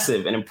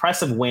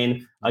impressive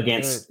win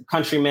against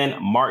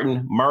countryman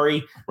Martin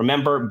Murray.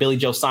 Remember, Billy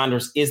Joe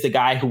Saunders is the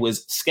guy who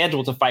was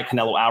scheduled to fight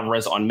Canelo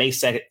Alvarez on May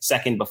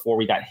 2nd before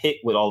we got hit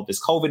with all of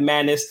this COVID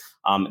madness.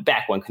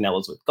 Back when Canelo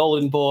was with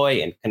Golden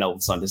Boy and Canelo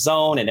was on the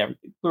zone and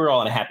we were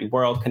all in a happy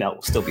world, Canelo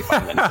will still be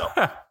fighting himself.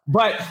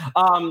 But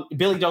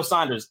Billy Joe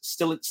Saunders,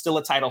 still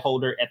a title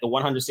holder at the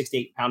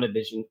 168-pound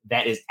division.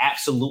 That is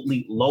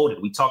absolutely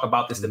loaded. We talk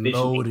about this division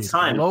all the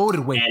time.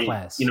 Loaded weight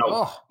class.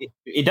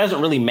 It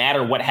doesn't really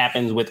matter what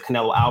happens with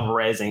Canelo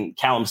Alvarez and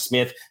Callum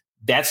Smith.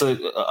 That's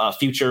a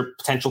future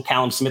potential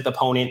Callum Smith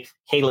opponent.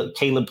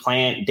 Caleb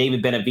Plant,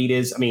 David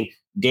Benavidez. I mean,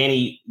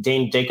 Danny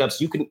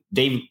Jacobs.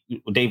 David.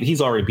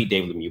 He's already beat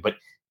David Lemieux, but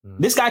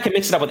this guy can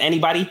mix it up with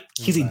anybody.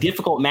 He's a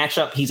difficult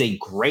matchup. He's a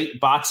great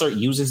boxer,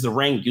 uses the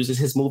ring, uses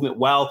his movement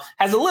well,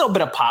 has a little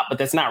bit of pop, but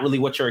that's not really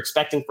what you're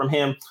expecting from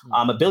him.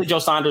 But Billy Joe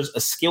Saunders, a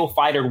skilled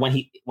fighter when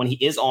he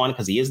is on,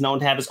 because he is known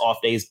to have his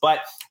off days. But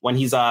when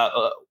he's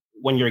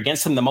when you're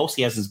against him the most,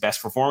 he has his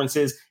best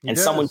performances and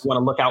someone you want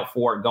to look out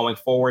for going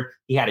forward.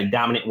 He had a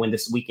dominant win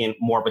this weekend,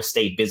 more of a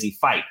stay busy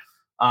fight.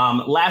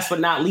 Last but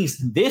not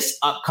least, this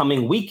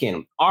upcoming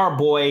weekend, our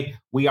boy,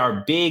 we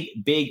are big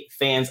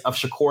fans of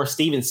Shakur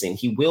Stevenson.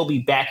 He will be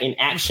back in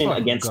action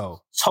against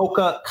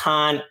Toka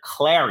Khan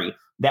Clary.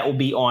 That will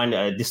be on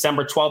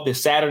December 12th,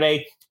 this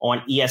Saturday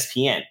on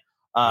ESPN.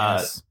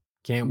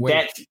 Can't wait.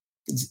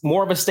 That's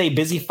more of a stay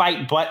busy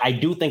fight, but I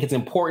do think it's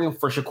important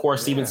for Shakur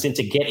Stevenson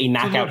to get a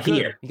knockout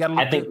here.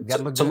 I think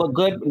to look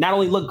good, not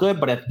only look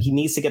good, but he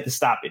needs to get the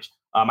stoppage.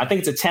 I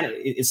think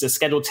it's a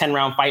scheduled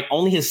 10-round fight,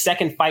 only his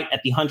second fight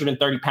at the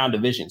 130-pound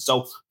division.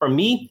 So for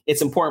me,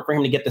 it's important for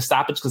him to get the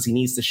stoppage because he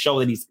needs to show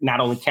that he's not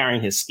only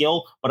carrying his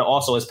skill, but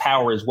also his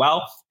power as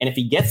well. And if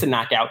he gets the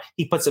knockout,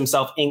 he puts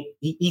himself in,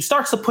 he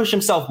starts to push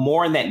himself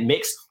more in that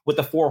mix with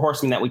the 4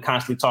 horsemen that we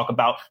constantly talk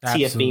about,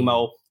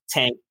 Teofimo,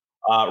 Tank,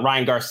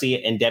 Ryan Garcia,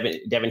 and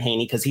Devin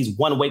Haney, because he's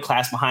one weight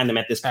class behind them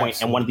at this point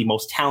and one of the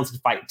most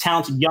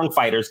talented young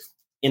fighters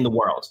in the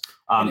world.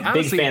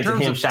 Honestly, big fans of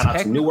him. Shout out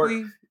to Newark.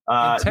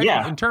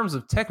 In terms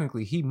of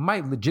technically, he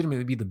might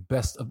legitimately be the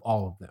best of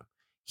all of them.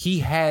 He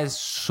has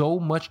so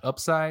much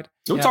upside.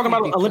 We're talking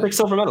about an Olympic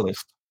silver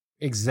medalist.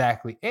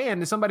 Exactly.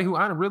 And somebody who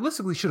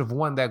realistically should have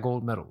won that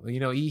gold medal. He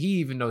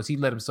even knows he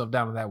let himself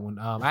down with that one.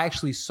 I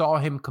actually saw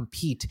him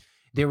compete.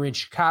 They were in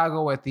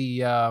Chicago at the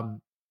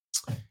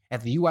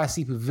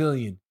UIC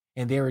Pavilion,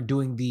 and they were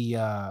doing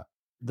the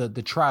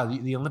trial,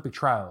 the Olympic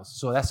trials.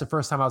 So that's the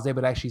first time I was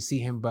able to actually see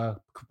him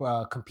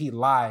compete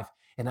live.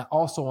 And I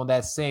also on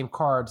that same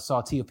card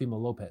saw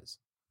Teofimo Lopez.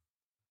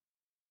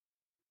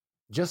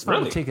 Just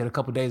found a ticket a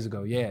couple days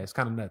ago. Yeah, it's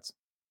kind of nuts.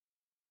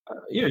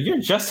 You're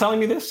just telling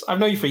me this? I've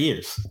known you for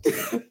years.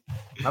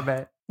 My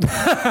bad.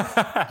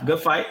 Good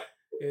fight.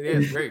 It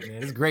is great,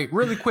 man. It's great.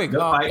 Really quick,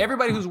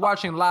 everybody who's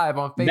watching live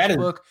on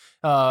Facebook,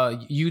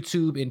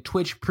 YouTube, and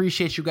Twitch,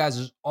 appreciate you guys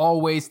as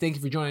always. Thank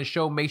you for joining the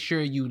show. Make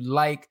sure you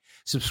like,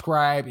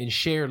 subscribe, and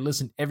share.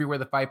 Listen everywhere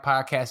the Fight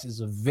Podcast is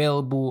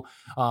available.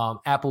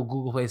 Apple,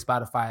 Google Play,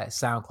 Spotify,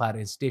 SoundCloud,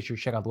 and Stitcher.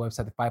 Check out the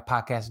website,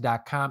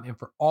 thefightpodcast.com. And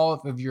for all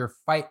of your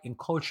fight and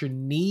culture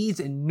needs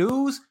and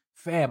news,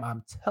 fam,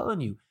 I'm telling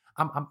you,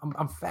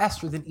 I'm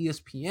faster than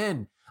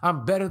ESPN.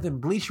 I'm better than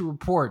Bleacher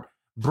Report.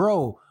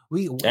 Bro,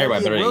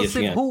 everybody better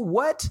Wilson, ESPN. Who,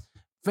 what?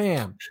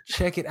 Fam,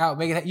 check it out.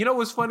 Make it. You know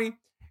what's funny?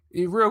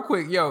 Real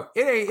quick,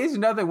 it's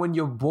nothing when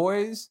your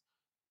boys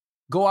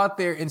go out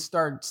there and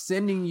start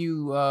sending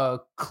you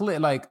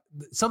like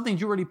something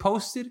you already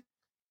posted.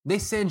 They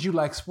send you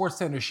like Sports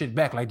Center shit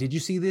back. Like, did you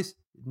see this?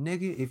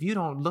 Nigga, if you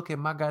don't look at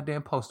my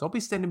goddamn post, don't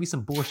be sending me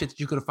some bullshit that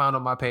you could have found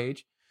on my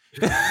page.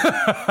 You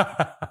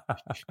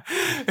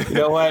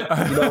know what?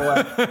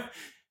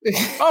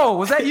 Oh,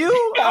 was that you?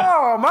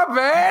 Oh, my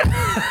bad.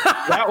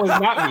 That was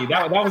not me.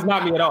 That was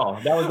not me at all.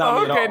 That was not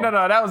me at all. Okay, no,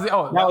 that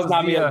was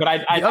not me.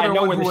 But I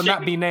know where the will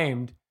not be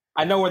named.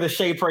 I know where the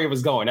shade parade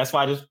was going. That's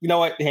why I just,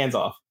 hands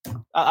off.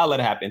 I'll let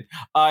it happen.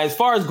 As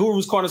far as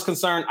Guru's Corner is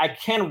concerned, I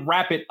can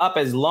wrap it up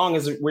as long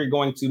as we're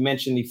going to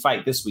mention the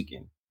fight this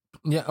weekend.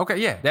 Yeah. Okay.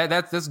 Yeah.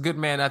 That's good,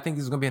 man. I think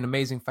this is going to be an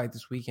amazing fight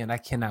this weekend. I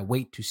cannot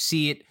wait to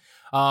see it.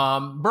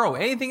 Bro,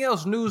 anything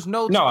else? News,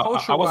 notes? No,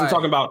 I wasn't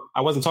talking about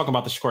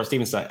the Shakur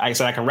Stevens side. I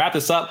said I can wrap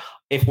this up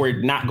if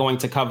we're not going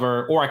to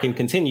cover, or I can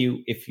continue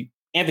if you,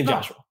 Anthony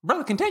Joshua.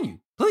 Brother, continue,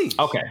 please.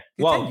 Okay.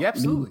 Continue,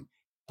 absolutely.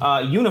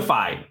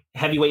 Unified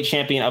heavyweight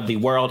champion of the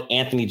world,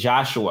 Anthony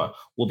Joshua,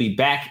 will be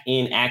back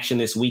in action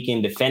this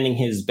weekend, defending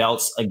his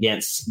belts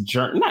against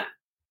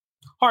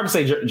hard to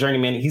say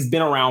journeyman. He's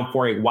been around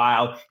for a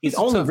while. He's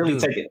only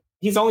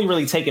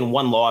really taken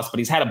one loss, but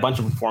he's had a bunch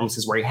of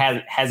performances where he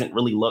hasn't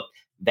really looked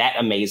that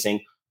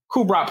amazing.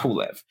 Kubrat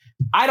Pulev.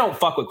 I don't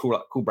fuck with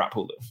Kubrat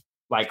Pulev.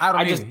 Like,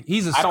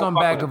 he's a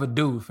scumbag of a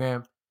dude,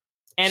 fam.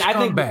 And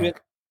scumbag. I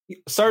think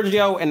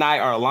Sergio and I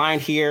are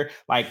aligned here.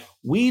 Like,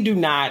 we do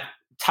not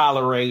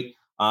tolerate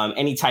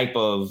any type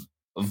of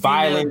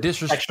violent,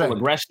 sexual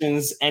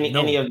aggressions,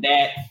 any of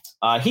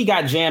that. He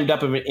got jammed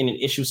up in an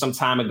issue some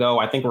time ago.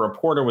 I think a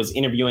reporter was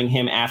interviewing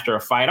him after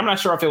a fight. I'm not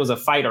sure if it was a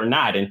fight or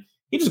not, and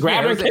he just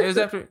grabbed her. It was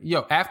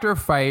after a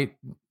fight.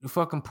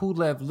 Fucking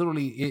Pulev,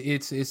 literally,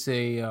 it's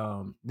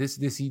a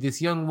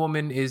this young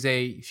woman is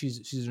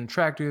she's an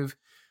attractive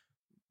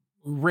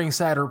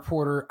ringside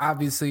reporter.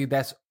 Obviously,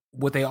 that's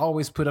what they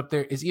always put up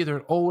there. Is either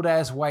an old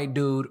ass white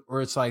dude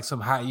or it's like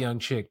some hot young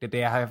chick that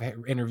they have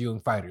interviewing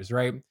fighters,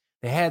 right?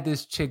 They had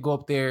this chick go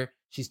up there.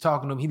 She's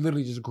talking to him. He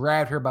literally just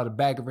grabbed her by the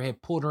back of her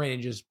head, pulled her in,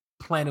 and just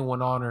planted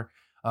one on her.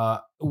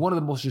 One of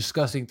the most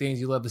disgusting things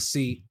you love to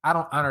see. I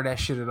don't honor that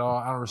shit at all.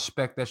 I don't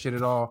respect that shit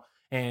at all.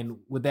 And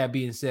with that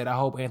being said, I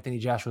hope Anthony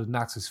Joshua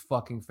knocks his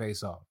fucking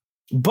face off.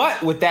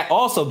 But with that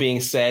also being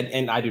said,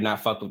 and I do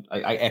not fuck with,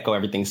 I echo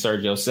everything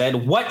Sergio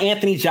said, what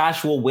Anthony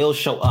Joshua will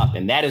show up?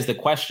 And that is the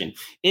question.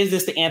 Is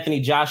this the Anthony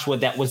Joshua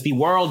that was the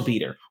world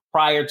beater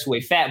prior to a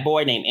fat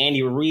boy named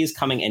Andy Ruiz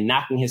coming and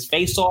knocking his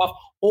face off?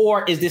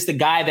 Or is this the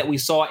guy that we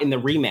saw in the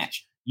rematch?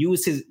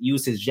 Used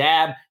his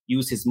jab,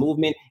 used his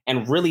movement,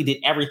 and really did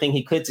everything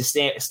he could to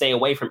stay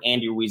away from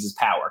Andy Ruiz's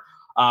power.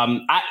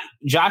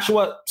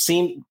 Joshua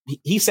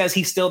he says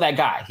he's still that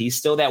guy. He's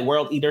still that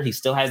world eater. He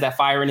still has that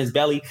fire in his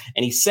belly.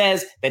 And he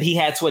says that he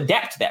had to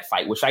adapt to that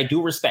fight, which I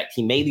do respect.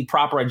 He made the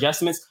proper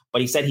adjustments,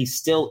 but he said he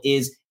still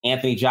is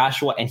Anthony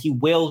Joshua, and he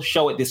will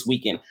show it this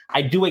weekend.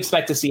 I do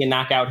expect to see a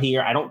knockout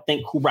here. I don't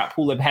think Kubrat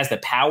Pulev has the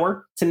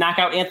power to knock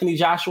out Anthony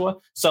Joshua.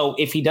 So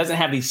if he doesn't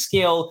have the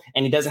skill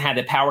and he doesn't have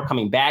the power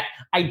coming back,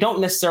 I don't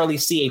necessarily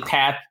see a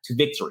path to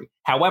victory.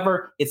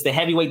 However, it's the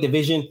heavyweight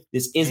division.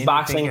 This is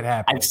boxing.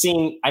 I've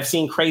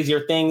seen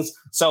crazier things,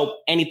 so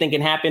anything can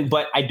happen.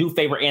 But I do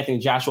favor Anthony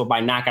Joshua by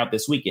knockout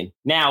this weekend.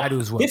 Now,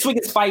 this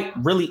weekend's fight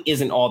really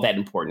isn't all that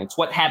important. It's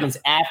what happens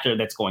after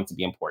that's going to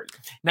be important.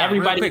 Now,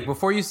 everybody, real quick,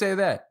 before you say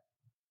that,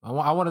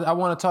 I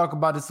want to talk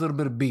about this little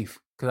bit of beef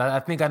because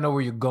I think I know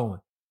where you're going.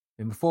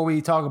 And before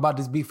we talk about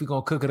this beef, we're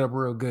gonna cook it up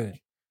real good.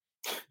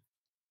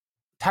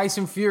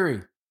 Tyson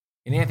Fury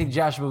and Anthony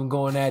Joshua been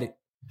going at it.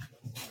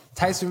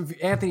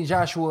 Anthony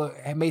Joshua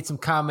had made some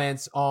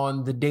comments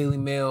on the Daily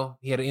Mail.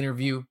 He had an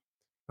interview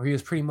where he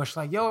was pretty much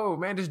like, "Yo,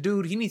 man, this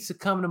dude, he needs to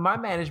come to my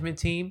management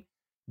team.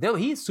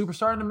 He's a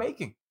superstar in the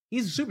making.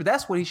 He's a super.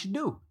 That's what he should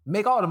do.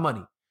 Make all the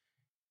money."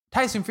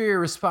 Tyson Fury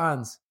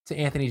responds to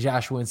Anthony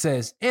Joshua and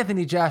says,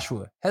 "Anthony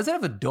Joshua, has it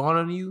ever dawned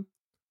on you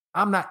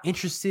I'm not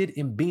interested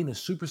in being a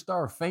superstar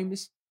or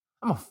famous?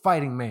 I'm a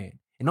fighting man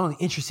and only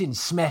interested in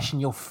smashing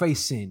your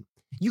face in.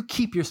 You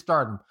keep your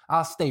stardom.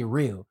 I'll stay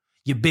real.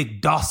 You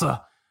big dosser.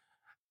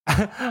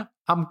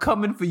 I'm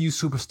coming for you,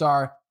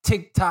 superstar.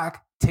 Tick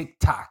tock, tick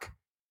tock."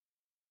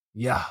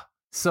 Yeah.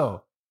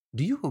 So,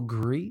 do you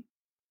agree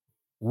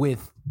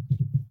with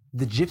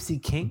the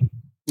Gypsy King?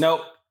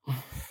 Nope.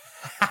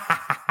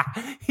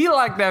 He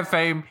like that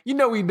fame. You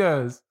know he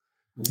does.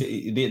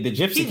 The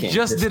Gypsy King.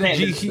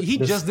 He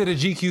just did a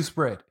GQ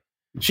spread.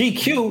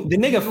 GQ? The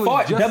nigga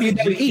fought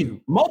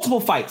WWE. Multiple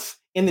fights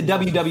in the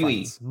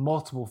WWE.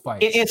 Multiple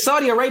fights. In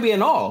Saudi Arabia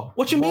and all.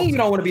 What you mean you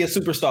don't want to be a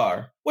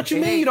superstar? What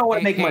you mean you don't want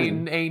to make money?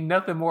 Ain't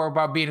nothing more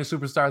about being a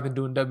superstar than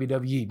doing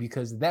WWE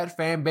because that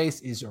fan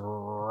base is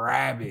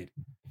rabid.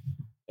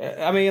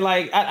 I mean,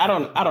 like, I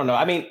don't know.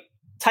 I mean,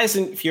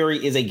 Tyson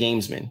Fury is a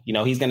gamesman. You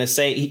know, he's going to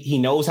say he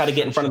knows how to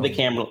get in front of the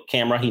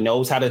camera. He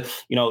knows how to,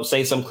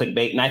 say some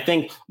clickbait. And I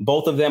think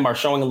both of them are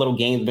showing a little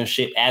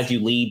gamesmanship as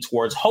you lead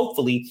towards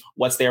hopefully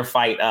what's their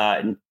fight.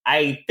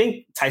 I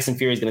think Tyson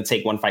Fury is going to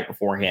take one fight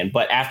beforehand.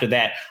 But after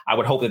that, I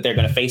would hope that they're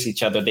going to face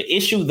each other. The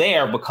issue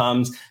there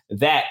becomes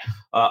that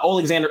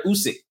Alexander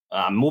Usyk,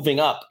 moving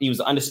up, he was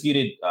the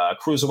undisputed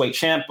cruiserweight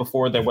champ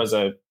before there was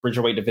a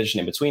bridgerweight division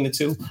in between the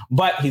two.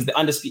 But he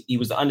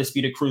was the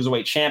undisputed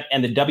cruiserweight champ,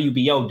 and the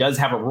WBO does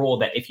have a rule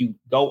that if you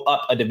go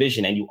up a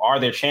division and you are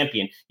their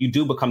champion, you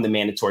do become the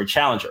mandatory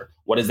challenger.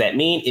 What does that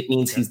mean? It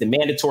means he's the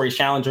mandatory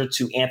challenger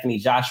to Anthony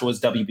Joshua's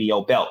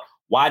WBO belt.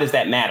 Why does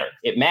that matter?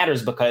 It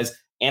matters because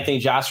Anthony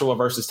Joshua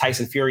versus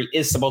Tyson Fury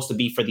is supposed to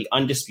be for the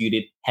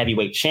undisputed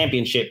heavyweight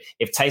championship.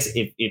 If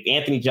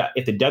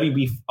the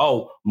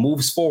WBO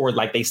moves forward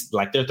like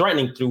they're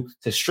threatening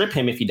to strip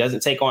him if he doesn't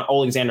take on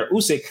Alexander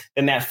Usyk,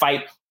 then that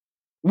fight,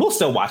 we'll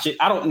still watch it.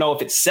 I don't know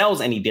if it sells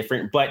any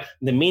different, but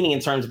the meaning in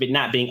terms of it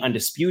not being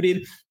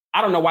undisputed,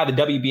 I don't know why the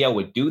WBO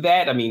would do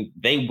that. I mean,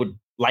 they would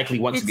likely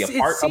want to be a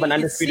part of an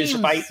undisputed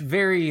fight.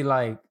 Very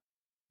like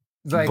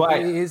but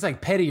it's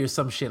like petty or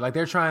some shit. Like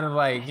they're trying to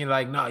like, you know,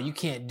 like, no, you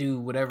can't do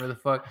whatever the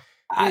fuck.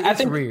 I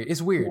think weird.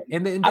 It's weird.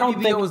 And the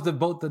WBO is the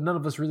vote that none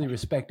of us really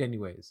respect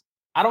anyways.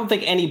 I don't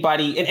think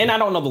anybody, and I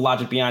don't know the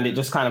logic behind it,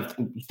 just kind of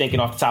thinking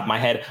off the top of my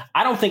head,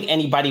 I don't think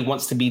anybody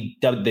wants to be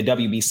the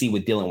WBC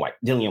with Dillian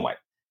White.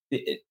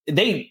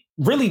 They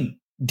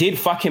really did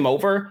fuck him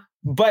over,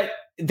 but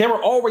there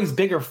were always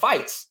bigger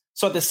fights.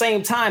 So at the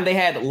same time, they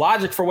had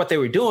logic for what they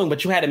were doing,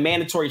 but you had a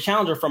mandatory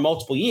challenger for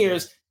multiple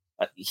years.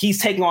 He's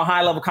taking on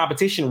high-level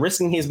competition,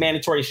 risking his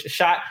mandatory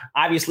shot.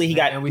 Obviously, he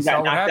got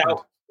knocked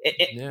out.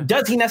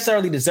 Does he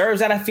necessarily deserve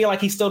that? I feel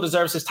like he still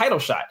deserves his title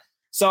shot.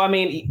 So, I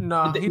mean,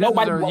 no, you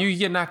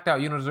get knocked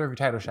out. You don't deserve your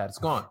title shot. It's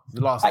gone.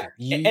 You lost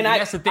it.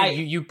 That's the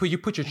thing. You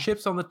put your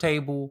chips on the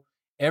table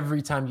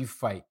every time you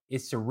fight.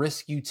 It's a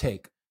risk you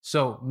take.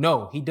 So,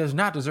 no, he does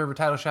not deserve a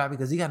title shot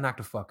because he got knocked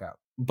the fuck out.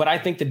 But I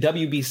think the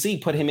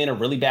WBC put him in a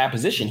really bad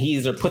position. He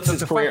either puts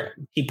his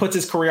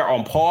career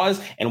on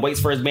pause and waits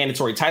for his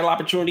mandatory title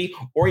opportunity,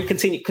 or he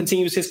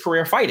continues his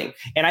career fighting.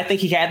 And I think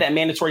he had that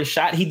mandatory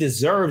shot. He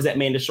deserves that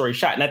mandatory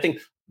shot. And I think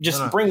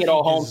bring it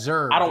all home.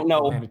 I don't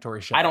know.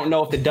 I don't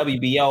know if the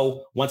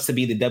WBO wants to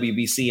be the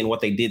WBC and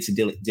what they did to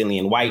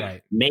Dillian White.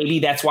 Right. Maybe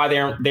that's why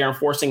they're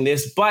enforcing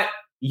this. But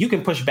you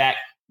can push back.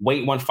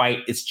 Wait one fight.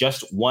 It's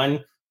just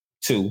 1-2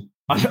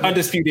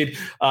 undisputed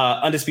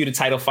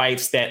title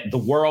fights that the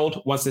world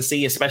wants to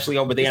see, especially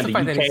over there in the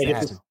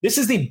UK. This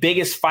is the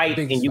biggest fight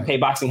in UK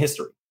boxing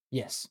history.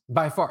 Yes,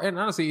 by far. And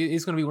honestly,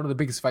 it's going to be one of the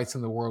biggest fights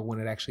in the world when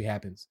it actually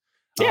happens.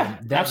 Yeah,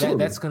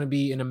 absolutely. That's going to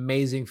be an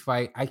amazing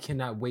fight. I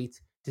cannot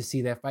wait to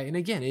see that fight. And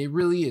again, it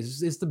really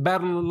is. It's the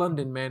Battle of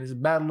London, man. It's the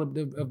Battle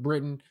of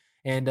Britain.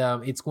 And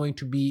it's going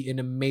to be an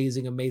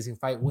amazing, amazing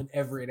fight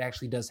whenever it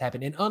actually does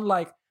happen. And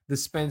unlike the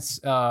Spence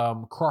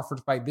Crawford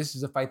fight, this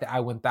is a fight that I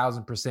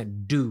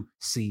 1000% do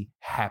see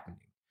happening.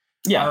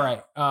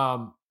 Yeah.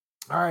 All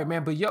right,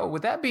 man. But yo,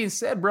 with that being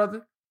said,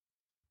 brother,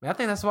 man, I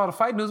think that's all the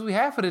fight news we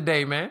have for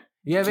today, man.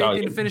 You have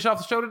anything to finish off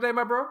the show today,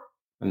 my bro?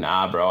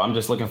 Nah, bro. I'm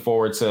just looking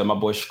forward to my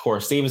boy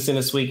Shakur Stevenson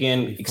this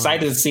weekend.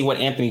 Excited to see what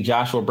Anthony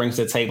Joshua brings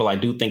to the table. I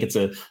do think it's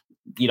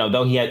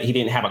though he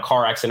didn't have a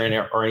car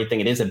accident or anything,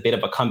 it is a bit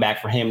of a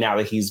comeback for him now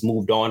that he's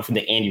moved on from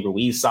the Andy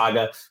Ruiz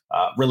saga.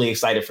 Really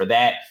excited for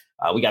that.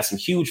 We got some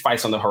huge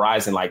fights on the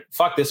horizon. Like,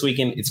 fuck this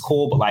weekend. It's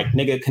cool, but like,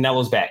 nigga,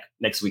 Canelo's back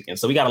next weekend.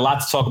 So we got a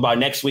lot to talk about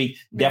next week.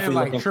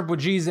 Definitely like Triple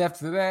G's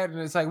after that. And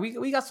it's like,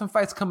 we got some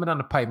fights coming down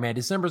the pipe, man.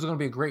 December is going to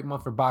be a great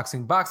month for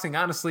boxing. Boxing,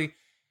 honestly,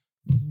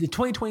 the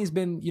 2020 has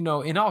been,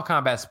 in all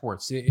combat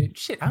sports.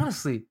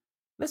 Honestly,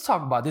 let's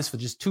talk about this for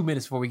just 2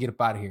 minutes before we get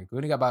up out of here. We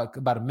only got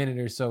about a minute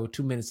or so,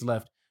 2 minutes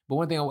left. But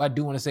one thing I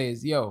do want to say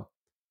is,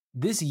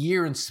 this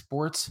year in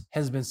sports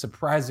has been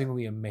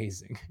surprisingly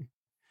amazing.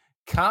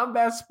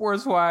 Combat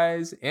sports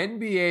wise,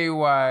 NBA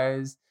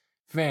wise,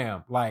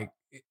 fam, like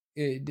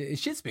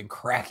shit's been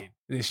cracking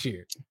this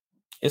year.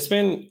 It's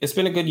been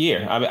a good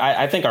year.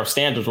 I think our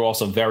standards were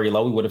also very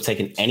low. We would have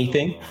taken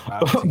anything,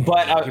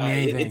 but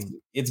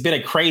it's been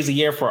a crazy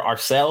year for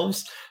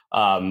ourselves.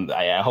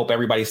 I hope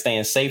everybody's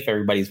staying safe.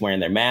 Everybody's wearing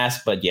their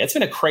mask. But yeah, it's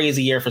been a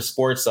crazy year for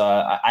sports.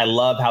 I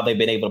love how they've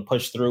been able to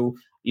push through.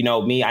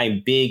 Me,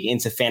 I'm big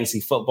into fantasy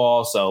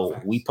football. So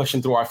we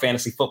pushing through our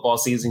fantasy football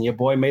season. Your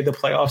boy made the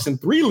playoffs in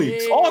 3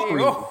 leagues. All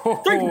three.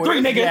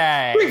 Three,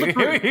 nigga. 3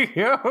 for 3.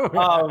 Here we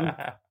go.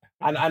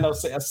 I know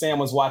Sam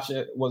was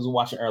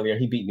watching earlier.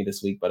 He beat me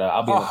this week, but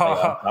I'll be in the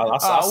playoffs.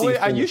 I'll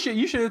see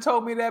you should have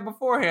told me that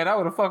beforehand. I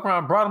would have fucked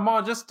around, brought him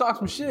on just to talk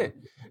some shit.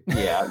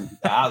 Yeah,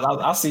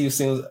 I'll see you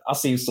soon. I'll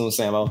see you soon,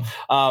 Samo.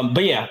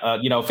 But yeah,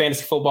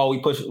 fantasy football,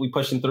 we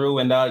pushing through,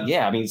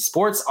 and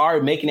sports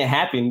are making it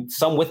happen.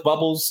 Some with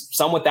bubbles,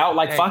 some without.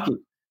 Like, fuck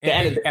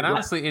it. And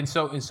honestly, and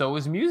so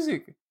is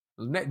music.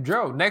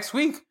 Joe, next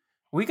week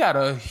we got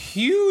a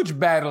huge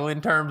battle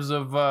in terms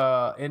of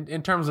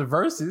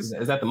verses.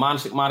 Is that the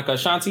Monica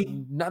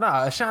Ashanti? No,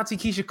 Ashanti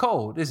Keisha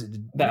Cole. I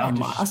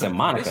said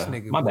Monica.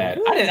 My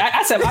bad.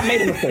 I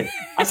made a mistake.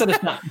 I said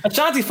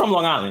Ashanti's from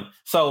Long Island,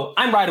 so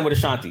I'm riding with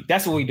Ashanti.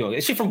 That's what we doing.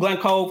 Is she from Glen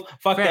Cove?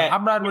 Fuck that.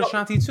 I'm riding with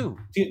Ashanti too.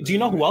 Do you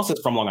know who else is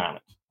from Long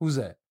Island? Who's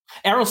that?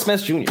 Errol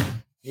Smith Jr.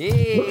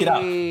 Look it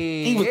up.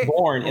 He was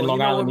born in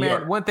Long Island, New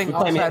York. One thing I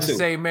also had to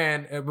say,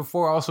 man,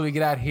 before also we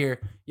get out here,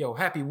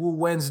 happy Woo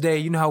Wednesday.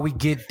 You know how we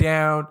get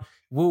down.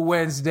 Woo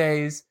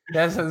Wednesdays.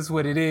 That's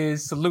what it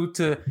is. Salute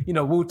to,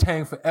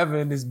 Wu-Tang forever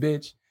in this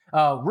bitch.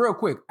 Real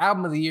quick,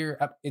 album of the year.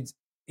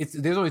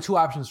 There's only 2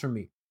 options for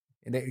me.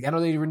 And I know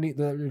they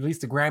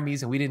released the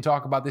Grammys and we didn't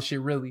talk about this shit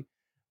really,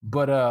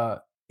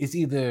 but it's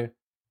either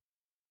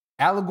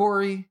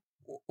Allegory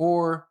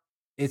or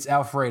it's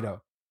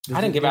Alfredo.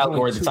 I didn't give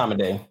Allegory the time of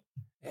day.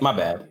 My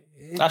bad.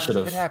 I should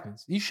have. It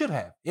happens. You should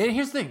have. And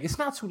here's the thing. It's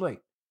not too late.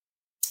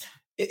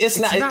 It's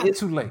not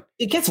too late.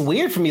 It gets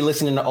weird for me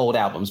listening to old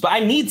albums, but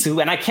I need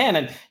to, and I can.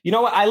 And you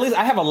know what?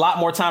 I have a lot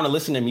more time to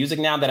listen to music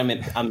now that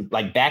I'm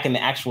like back in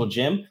the actual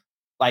gym.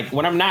 Like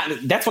when I'm not,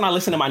 that's when I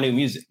listen to my new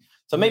music.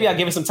 So maybe I'll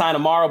give it some time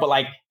tomorrow. But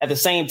like at the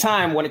same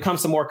time, when it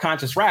comes to more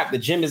conscious rap, the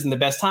gym isn't the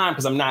best time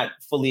because I'm not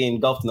fully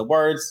engulfed in the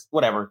words.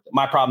 Whatever,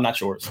 my problem,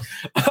 not yours.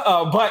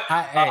 But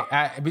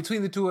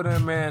between the two of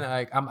them, man,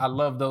 I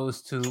love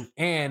those two.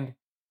 And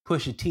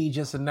Pusha T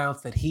just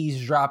announced that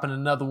he's dropping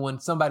another one.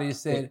 Somebody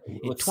just said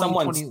with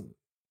someone.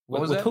 What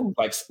was that? Who?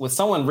 Like with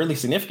someone really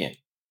significant.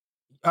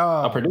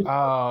 A producer.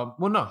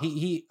 Well, no,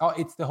 he.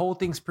 It's the whole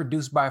thing's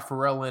produced by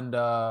Pharrell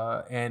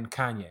and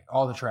Kanye.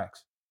 All the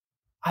tracks.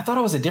 I thought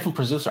it was a different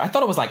producer. I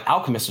thought it was like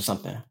Alchemist or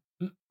something.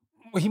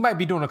 Well, he might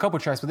be doing a couple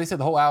tracks, but they said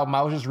the whole album.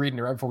 I was just reading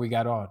it right before we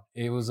got on.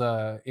 It was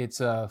it's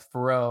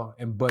Pharrell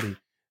and Buddy.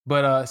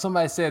 But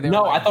somebody said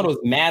no. I thought it was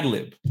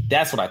Madlib.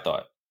 That's what I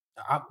thought.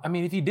 I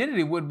mean, if he did it,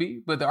 it would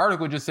be. But the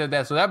article just said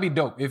that, so that'd be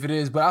dope if it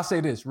is. But I'll say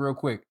this real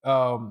quick.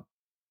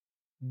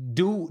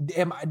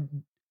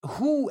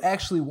 Who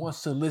actually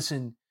wants to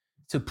listen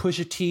to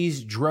Pusha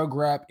T's drug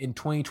rap in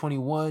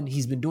 2021?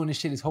 He's been doing this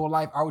shit his whole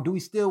life. Or do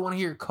we still want to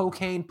hear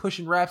cocaine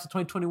pushing raps in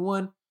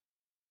 2021?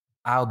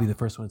 I'll be the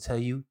first one to tell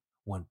you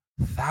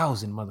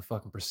 1,000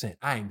 motherfucking %.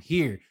 I am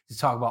here to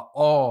talk about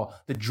all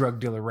the drug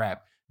dealer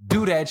rap.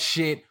 Do that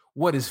shit.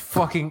 What is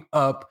fucking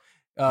up,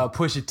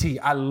 Pusha T?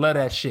 I love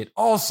that shit.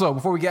 Also,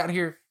 before we got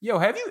here,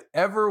 have you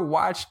ever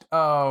watched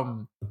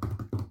oh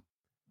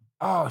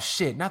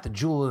shit, not the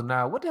Jewel of the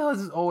Nile. What the hell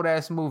is this old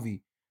ass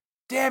movie?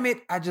 Damn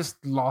it, I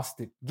just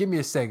lost it. Give me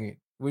a second.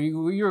 You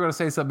were gonna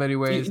say something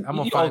anyways. I'm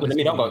gonna find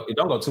it.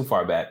 Don't go too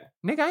far back.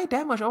 Nigga, I ain't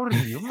that much older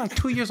than you. I'm like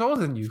 2 years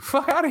older than you.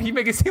 Fuck out of here. You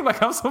make it seem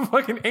like I'm some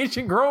fucking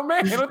ancient grown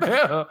man. What the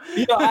hell?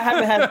 I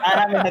haven't had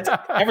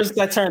ever since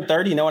I turned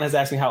 30, no one has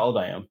asked me how old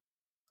I am.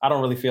 I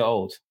don't really feel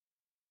old.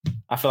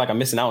 I feel like I'm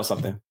missing out on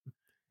something.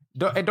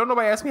 Don't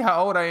nobody ask me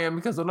how old I am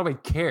because nobody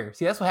cares.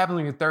 See, that's what happens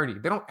when you're 30.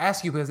 They don't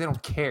ask you because they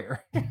don't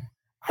care.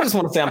 I just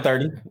want to say I'm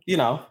 30,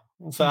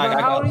 So I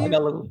got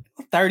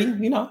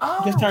 30,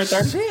 just turned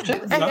 30. Shit.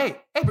 Hey,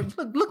 bro, you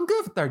looking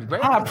good for 30,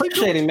 right? I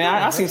appreciate it,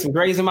 man. I seen some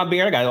grays in my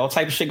beard. I got all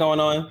type of shit going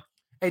on.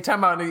 Hey,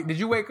 time out. Did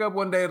you wake up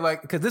one day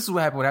because this is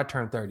what happened when I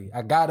turned 30.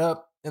 I got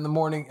up in the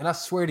morning and I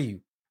swear to you,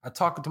 I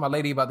talk to my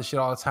lady about this shit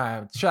all the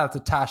time. Shout out to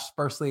Tosh,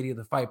 first lady of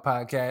the Fight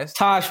Podcast.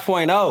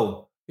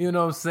 Tosh.0. You know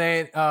what I'm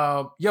saying?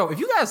 If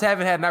you guys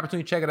haven't had an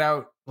opportunity to check it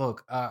out,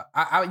 look,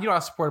 I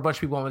support a bunch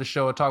of people on the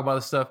show and talk about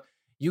this stuff.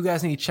 You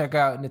guys need to check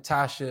out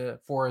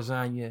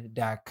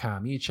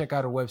NatashaForzania.com. You need to check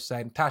out her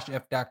website,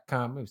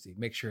 NatashaF.com. Let me see.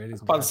 Make sure it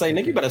is. I'm about to say,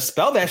 nigga, you better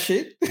spell that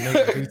shit.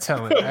 You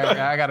telling.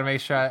 I got to make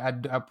sure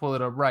I pull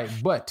it up right.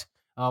 But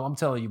I'm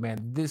telling you, man,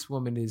 this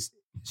woman is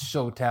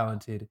so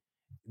talented.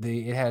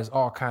 It has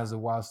all kinds of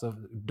wild stuff,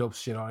 dope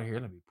shit on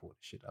here. Let me pull this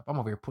shit up. I'm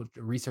over here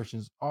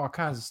researching all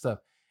kinds of stuff.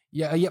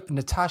 Yeah, yep.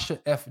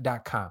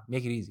 NatashaF.com.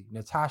 Make it easy.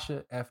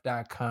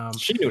 NatashaF.com.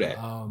 She knew that.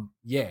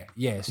 Yeah.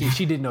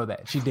 She did know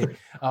that. She did.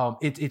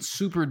 It's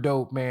super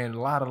dope, man.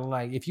 A lot of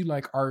if you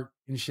like art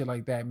and shit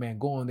like that, man,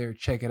 go on there,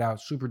 check it out.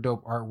 Super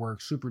dope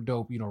artwork, super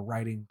dope,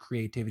 writing,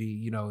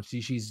 creativity.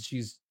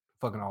 She's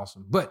fucking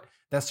awesome. But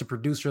that's the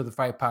producer of the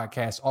Fight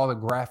Podcast. All the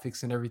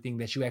graphics and everything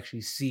that you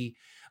actually see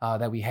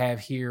that we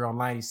have here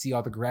online. You see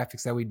all the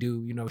graphics that we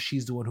do.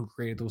 She's the one who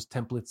created those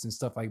templates and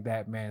stuff like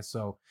that, man.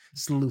 So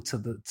salute to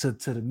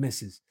the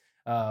missus.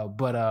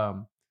 But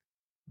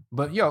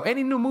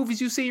any new movies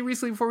you seen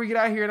recently before we get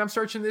out here? And I'm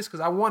searching this because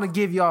I want to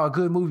give y'all a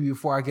good movie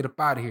before I get up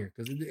out of here.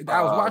 Because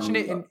I was watching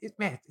it and it's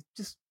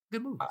just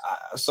good movie.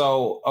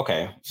 So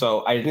I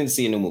didn't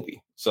see a new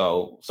movie.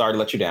 So sorry to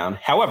let you down.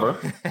 However,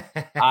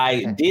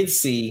 I did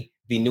see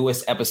the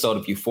newest episode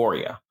of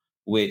Euphoria,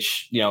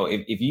 which,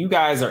 if you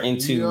guys are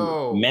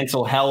into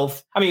mental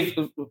health, I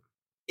mean,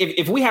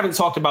 if we haven't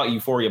talked about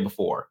Euphoria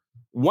before,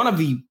 one of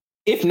the,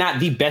 if not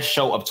the best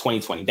show of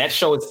 2020, that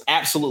show is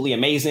absolutely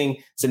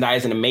amazing. Zendaya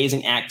is an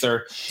amazing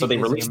actor. So they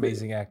released an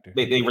amazing actor.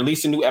 They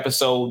released a new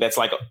episode that's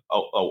like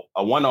a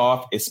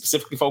one-off. It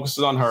specifically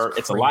focuses on her.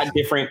 It's a lot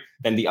different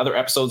than the other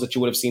episodes that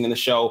you would have seen in the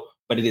show,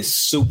 but it is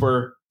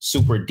super,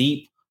 super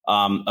deep.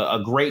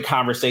 A great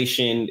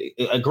conversation,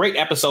 a great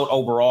episode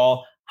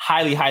overall.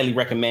 Highly, highly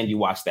recommend you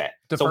watch that.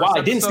 So while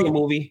I didn't see a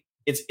movie,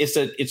 it's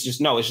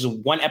just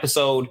one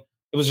episode.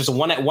 It was just a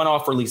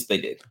one-off release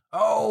they did.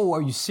 Oh,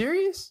 are you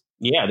serious?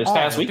 Yeah, this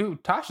past week.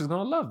 Dude, Tasha's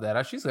gonna love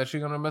that. She's actually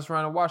gonna mess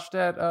around and watch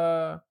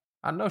that.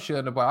 I know she'll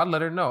end up. I'll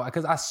let her know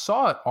because I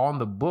saw it on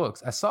the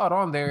books. I saw it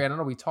on there, and I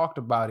know we talked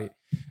about it,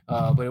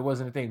 but it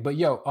wasn't a thing. But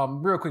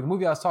real quick, the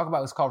movie I was talking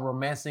about was called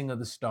Romancing of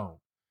the Stone.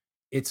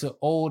 It's an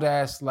old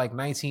ass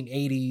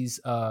 1980s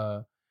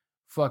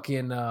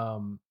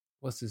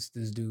what's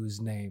this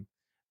dude's name?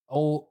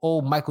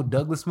 Old Michael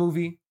Douglas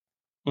movie.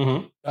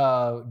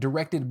 Mm-hmm.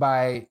 Directed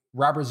by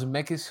Robert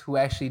Zemeckis, who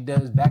actually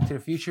does Back to the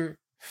Future.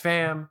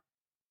 Fam,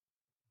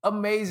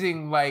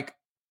 amazing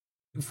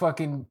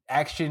fucking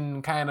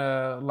action kind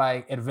of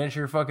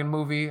adventure fucking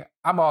movie.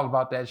 I'm all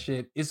about that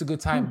shit. It's a good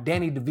time.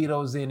 Danny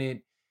DeVito's in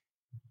it.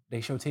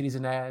 They show titties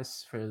and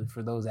ass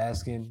for those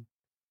asking.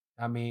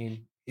 I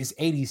mean, it's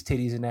 80s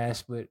titties and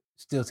ass, but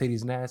still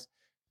titties and ass.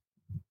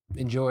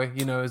 Enjoy.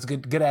 It's a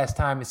good ass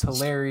time. It's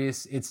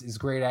hilarious. It's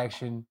great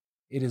action.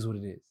 It is what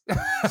it is.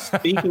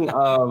 Speaking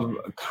of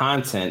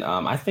content,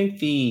 I think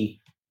the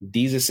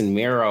Desus and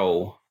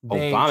Mero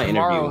Obama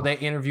interview. They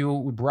interview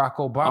with Barack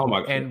Obama. Oh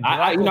my! And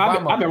Barack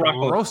Obama I've been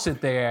rocking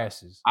roasted their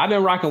asses. I've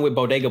been rocking with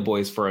Bodega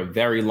Boys for a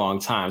very long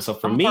time. So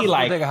for me,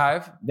 like Bodega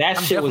Hive. that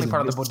I'm shit was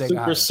part of the Bodega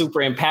super Hive. super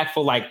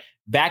impactful. Like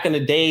back in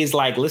the days,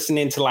 like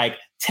listening to like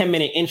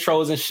 10-minute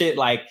intros and shit.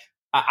 Like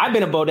I've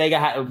been a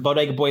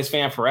Bodega Boys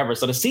fan forever.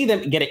 So to see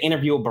them get an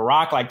interview with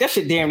Barack, like that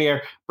shit damn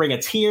near bring a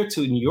tear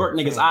to New York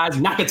niggas' eyes.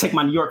 You're not gonna take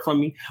my New York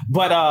from me.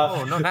 But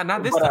no,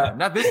 not this time.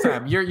 Not this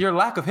time. Your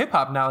lack of hip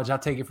hop knowledge, I'll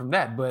take it from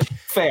that. But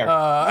fair.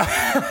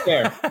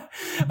 Fair.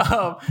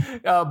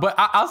 But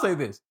I'll say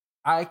this.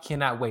 I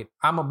cannot wait.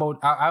 I'm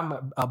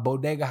a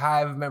Bodega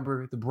Hive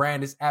member. The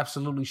brand is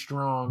absolutely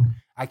strong.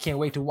 I can't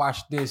wait to watch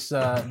this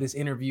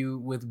interview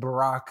with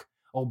Barack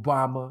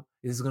Obama.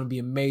 This is going to be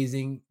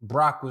amazing.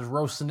 Brock was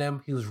roasting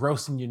them. He was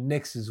roasting your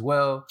Knicks as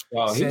well.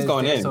 Oh, he was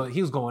going in. So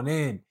he was going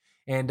in.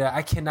 And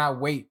I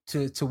cannot wait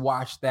to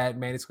watch that,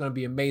 man. It's going to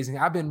be amazing.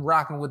 I've been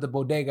rocking with the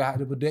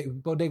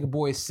Bodega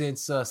Boys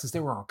since they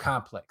were on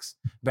Complex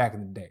back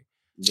in the day.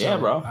 Yeah,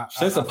 bro.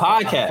 Since the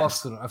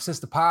podcast. I've since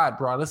the pod,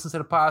 bro. I listen to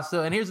the pod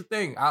still. And here's the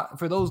thing.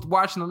 For those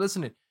watching and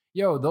listening,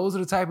 yo, those are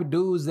the type of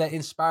dudes that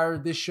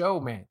inspired this show,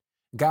 man.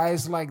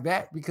 Guys like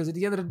that, because at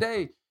the end of the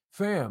day,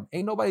 fam,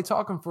 ain't nobody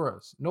talking for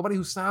us. Nobody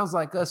who sounds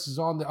like us is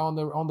on the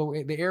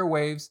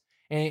airwaves,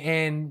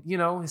 and you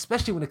know,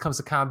 especially when it comes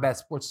to combat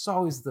sports, it's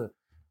always the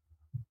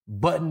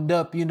buttoned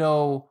up, you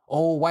know,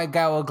 old white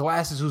guy with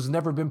glasses who's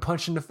never been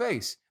punched in the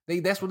face.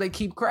 That's what they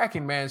keep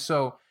cracking, man.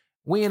 So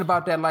we ain't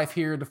about that life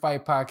here at the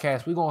Fight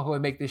Podcast. We're gonna go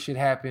and make this shit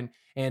happen,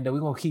 and we're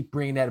gonna keep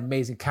bringing that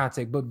amazing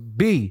content. But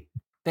B,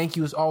 thank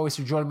you as always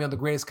for joining me on the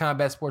greatest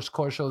combat sports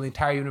culture show in the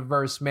entire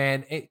universe,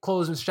 man.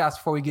 Closing shots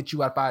before we get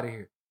you up out of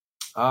here.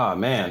 Oh,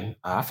 man.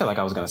 I feel like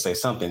I was going to say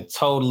something.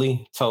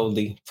 Totally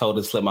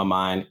slipped my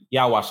mind.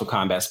 Y'all watch some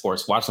combat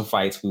sports, watch some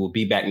fights. We will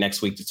be back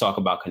next week to talk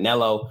about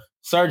Canelo.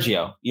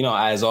 Sergio, you know,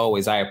 as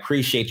always, I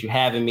appreciate you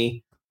having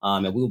me.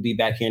 And we will be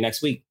back here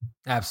next week.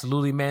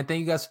 Absolutely, man. Thank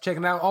you guys for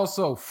checking out.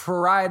 Also,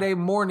 Friday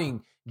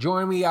morning,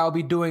 join me. I'll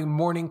be doing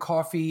morning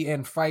coffee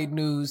and fight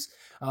news.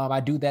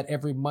 I do that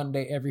every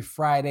Monday, every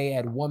Friday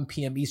at 1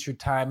 p.m. Eastern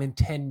time and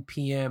 10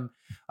 p.m.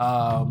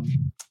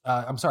 10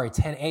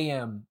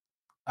 a.m.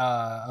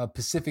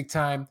 Pacific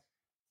time.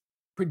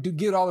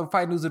 Get all the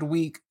fight news of the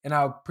week, and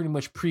I'll pretty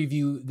much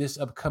preview this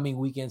upcoming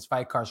weekend's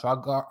fight card. So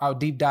I'll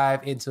deep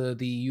dive into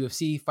the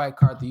UFC fight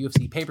card, the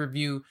UFC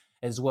pay-per-view,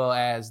 as well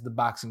as the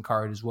boxing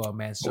card as well,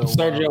 man. So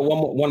Sergio,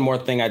 one more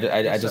thing.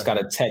 I just got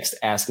a text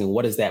asking,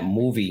 what is that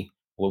movie?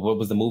 What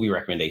was the movie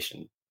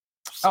recommendation?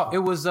 Oh, it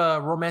was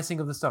Romancing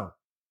of the Stone.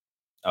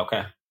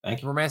 Okay.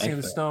 Thank you. Romancing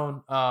of the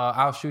Stone.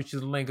 I'll shoot you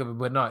the link of it,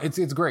 but no,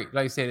 it's great.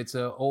 Like I said, it's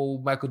an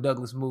old Michael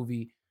Douglas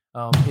movie.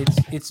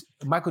 It's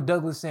Michael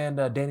Douglas and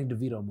Danny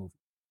DeVito movie.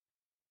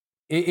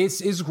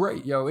 It's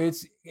great, yo.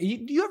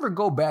 You ever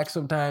go back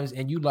sometimes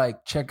and you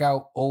like check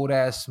out old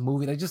ass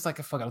movie, like just like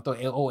a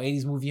fucking old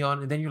 80s movie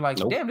on, and then you're like,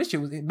 nope. Damn, this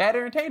shit was mad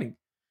entertaining.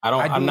 I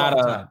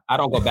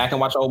don't go back and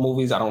watch old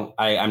movies.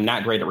 I'm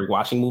not great at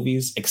rewatching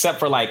movies, except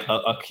for like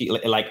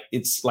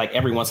it's like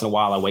every once in a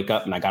while I wake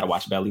up and I gotta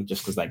watch Belly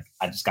just because like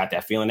I just got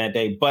that feeling that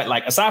day. But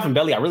like aside from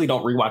Belly, I really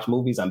don't rewatch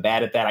movies. I'm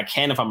bad at that. I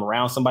can if I'm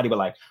around somebody, but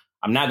like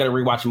I'm not gonna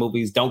rewatch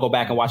movies. Don't go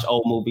back and watch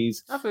old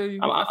movies. I feel you.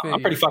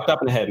 I'm pretty fucked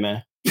up in the head,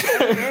 man.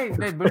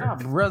 hey, but our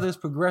brother's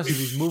progressive.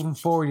 He's moving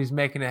forward. He's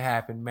making it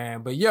happen,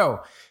 man. But yo,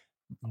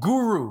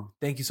 Guru,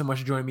 thank you so much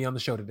for joining me on the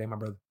show today, my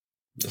brother.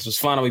 This was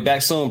fun. I'll be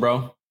back soon,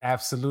 bro.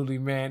 Absolutely,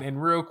 man.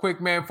 And real quick,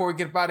 man, before we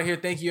get up out of here,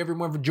 thank you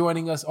everyone for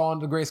joining us on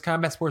the greatest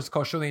combat sports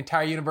culture, the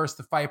entire universe,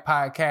 the Fight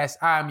Podcast.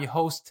 I'm your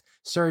host,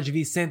 Serge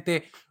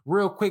Vicente.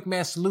 Real quick,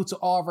 man, salute to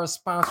all of our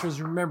sponsors.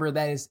 Remember,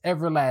 that is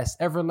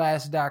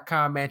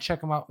everlast.com, man.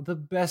 Check them out. The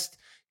best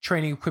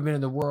training equipment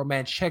in the world,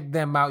 man. Check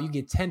them out. You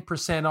get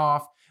 10%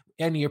 off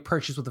any of your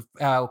purchase with the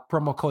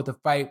promo code The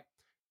Fight.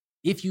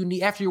 If you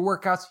need, after your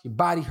workouts, your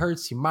body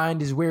hurts, your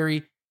mind is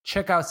weary,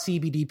 check out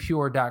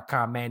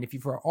CBDpure.com, man. If you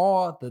for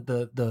all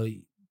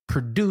the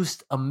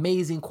produced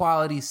amazing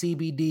quality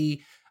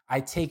CBD,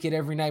 I take it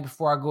every night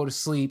before I go to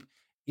sleep.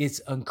 It's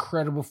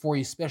incredible for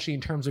you, especially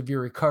in terms of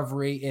your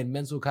recovery and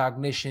mental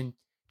cognition.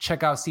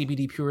 Check out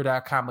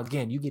CBDpure.com.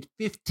 Again, you get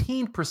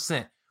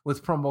 15%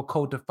 with promo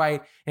code The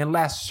Fight. And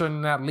last,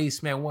 certainly not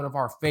least, man, one of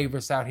our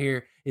favorites out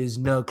here is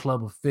Nug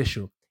Club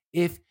Official.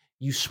 If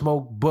you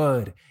smoke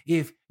bud,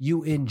 if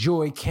you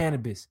enjoy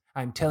cannabis,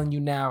 I'm telling you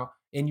now,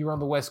 and you're on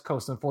the West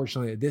Coast,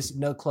 unfortunately, this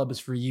Nug Club is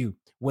for you.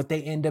 What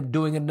they end up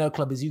doing in Nug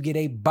Club is you get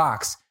a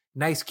box,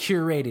 nice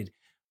curated,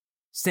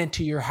 sent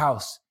to your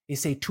house.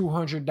 It's a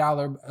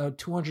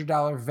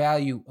 $200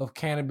 value of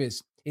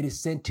cannabis. It is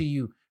sent to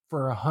you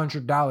for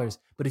 $100.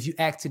 But if you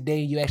act today,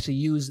 you actually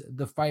use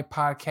the Fight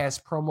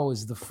Podcast promo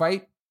is The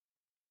Fight,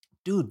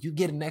 dude, you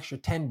get an extra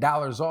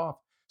 $10 off.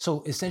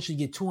 So essentially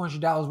you get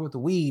 $200 worth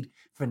of weed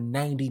for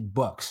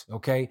 $90,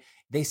 okay?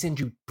 They send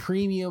you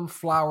premium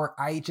flower.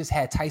 I just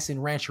had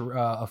Tyson Ranch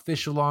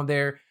official on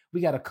there.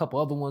 We got a couple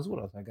other ones. What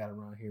else I got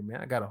around here,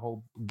 man? I got a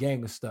whole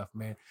gang of stuff,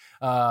 man.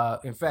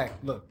 In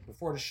fact, look,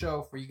 before the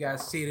show, for you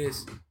guys to see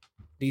this,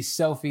 these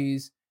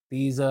selfies,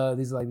 These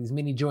like these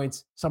mini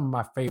joints, some of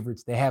my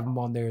favorites. They have them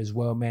on there as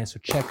well, man. So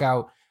check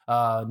out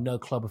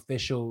Nug Club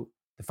Official.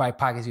 The Fight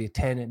Podcast, you get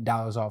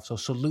 $10 off. So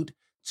salute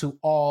to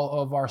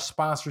all of our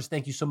sponsors.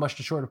 Thank you so much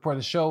to Short Report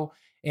the show.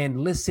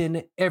 And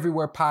listen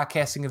everywhere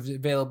podcasting is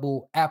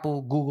available: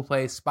 Apple, Google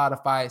Play,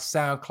 Spotify,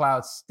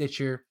 SoundCloud,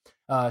 Stitcher.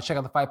 Check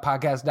out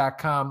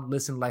thefightpodcast.com.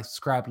 Listen, like,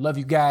 subscribe. Love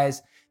you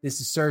guys.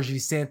 This is Serge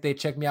Vicente.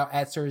 Check me out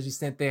at Serge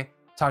Vicente.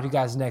 Talk to you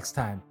guys next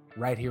time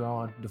right here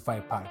on the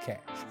Fight Podcast.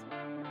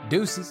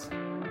 Deuces.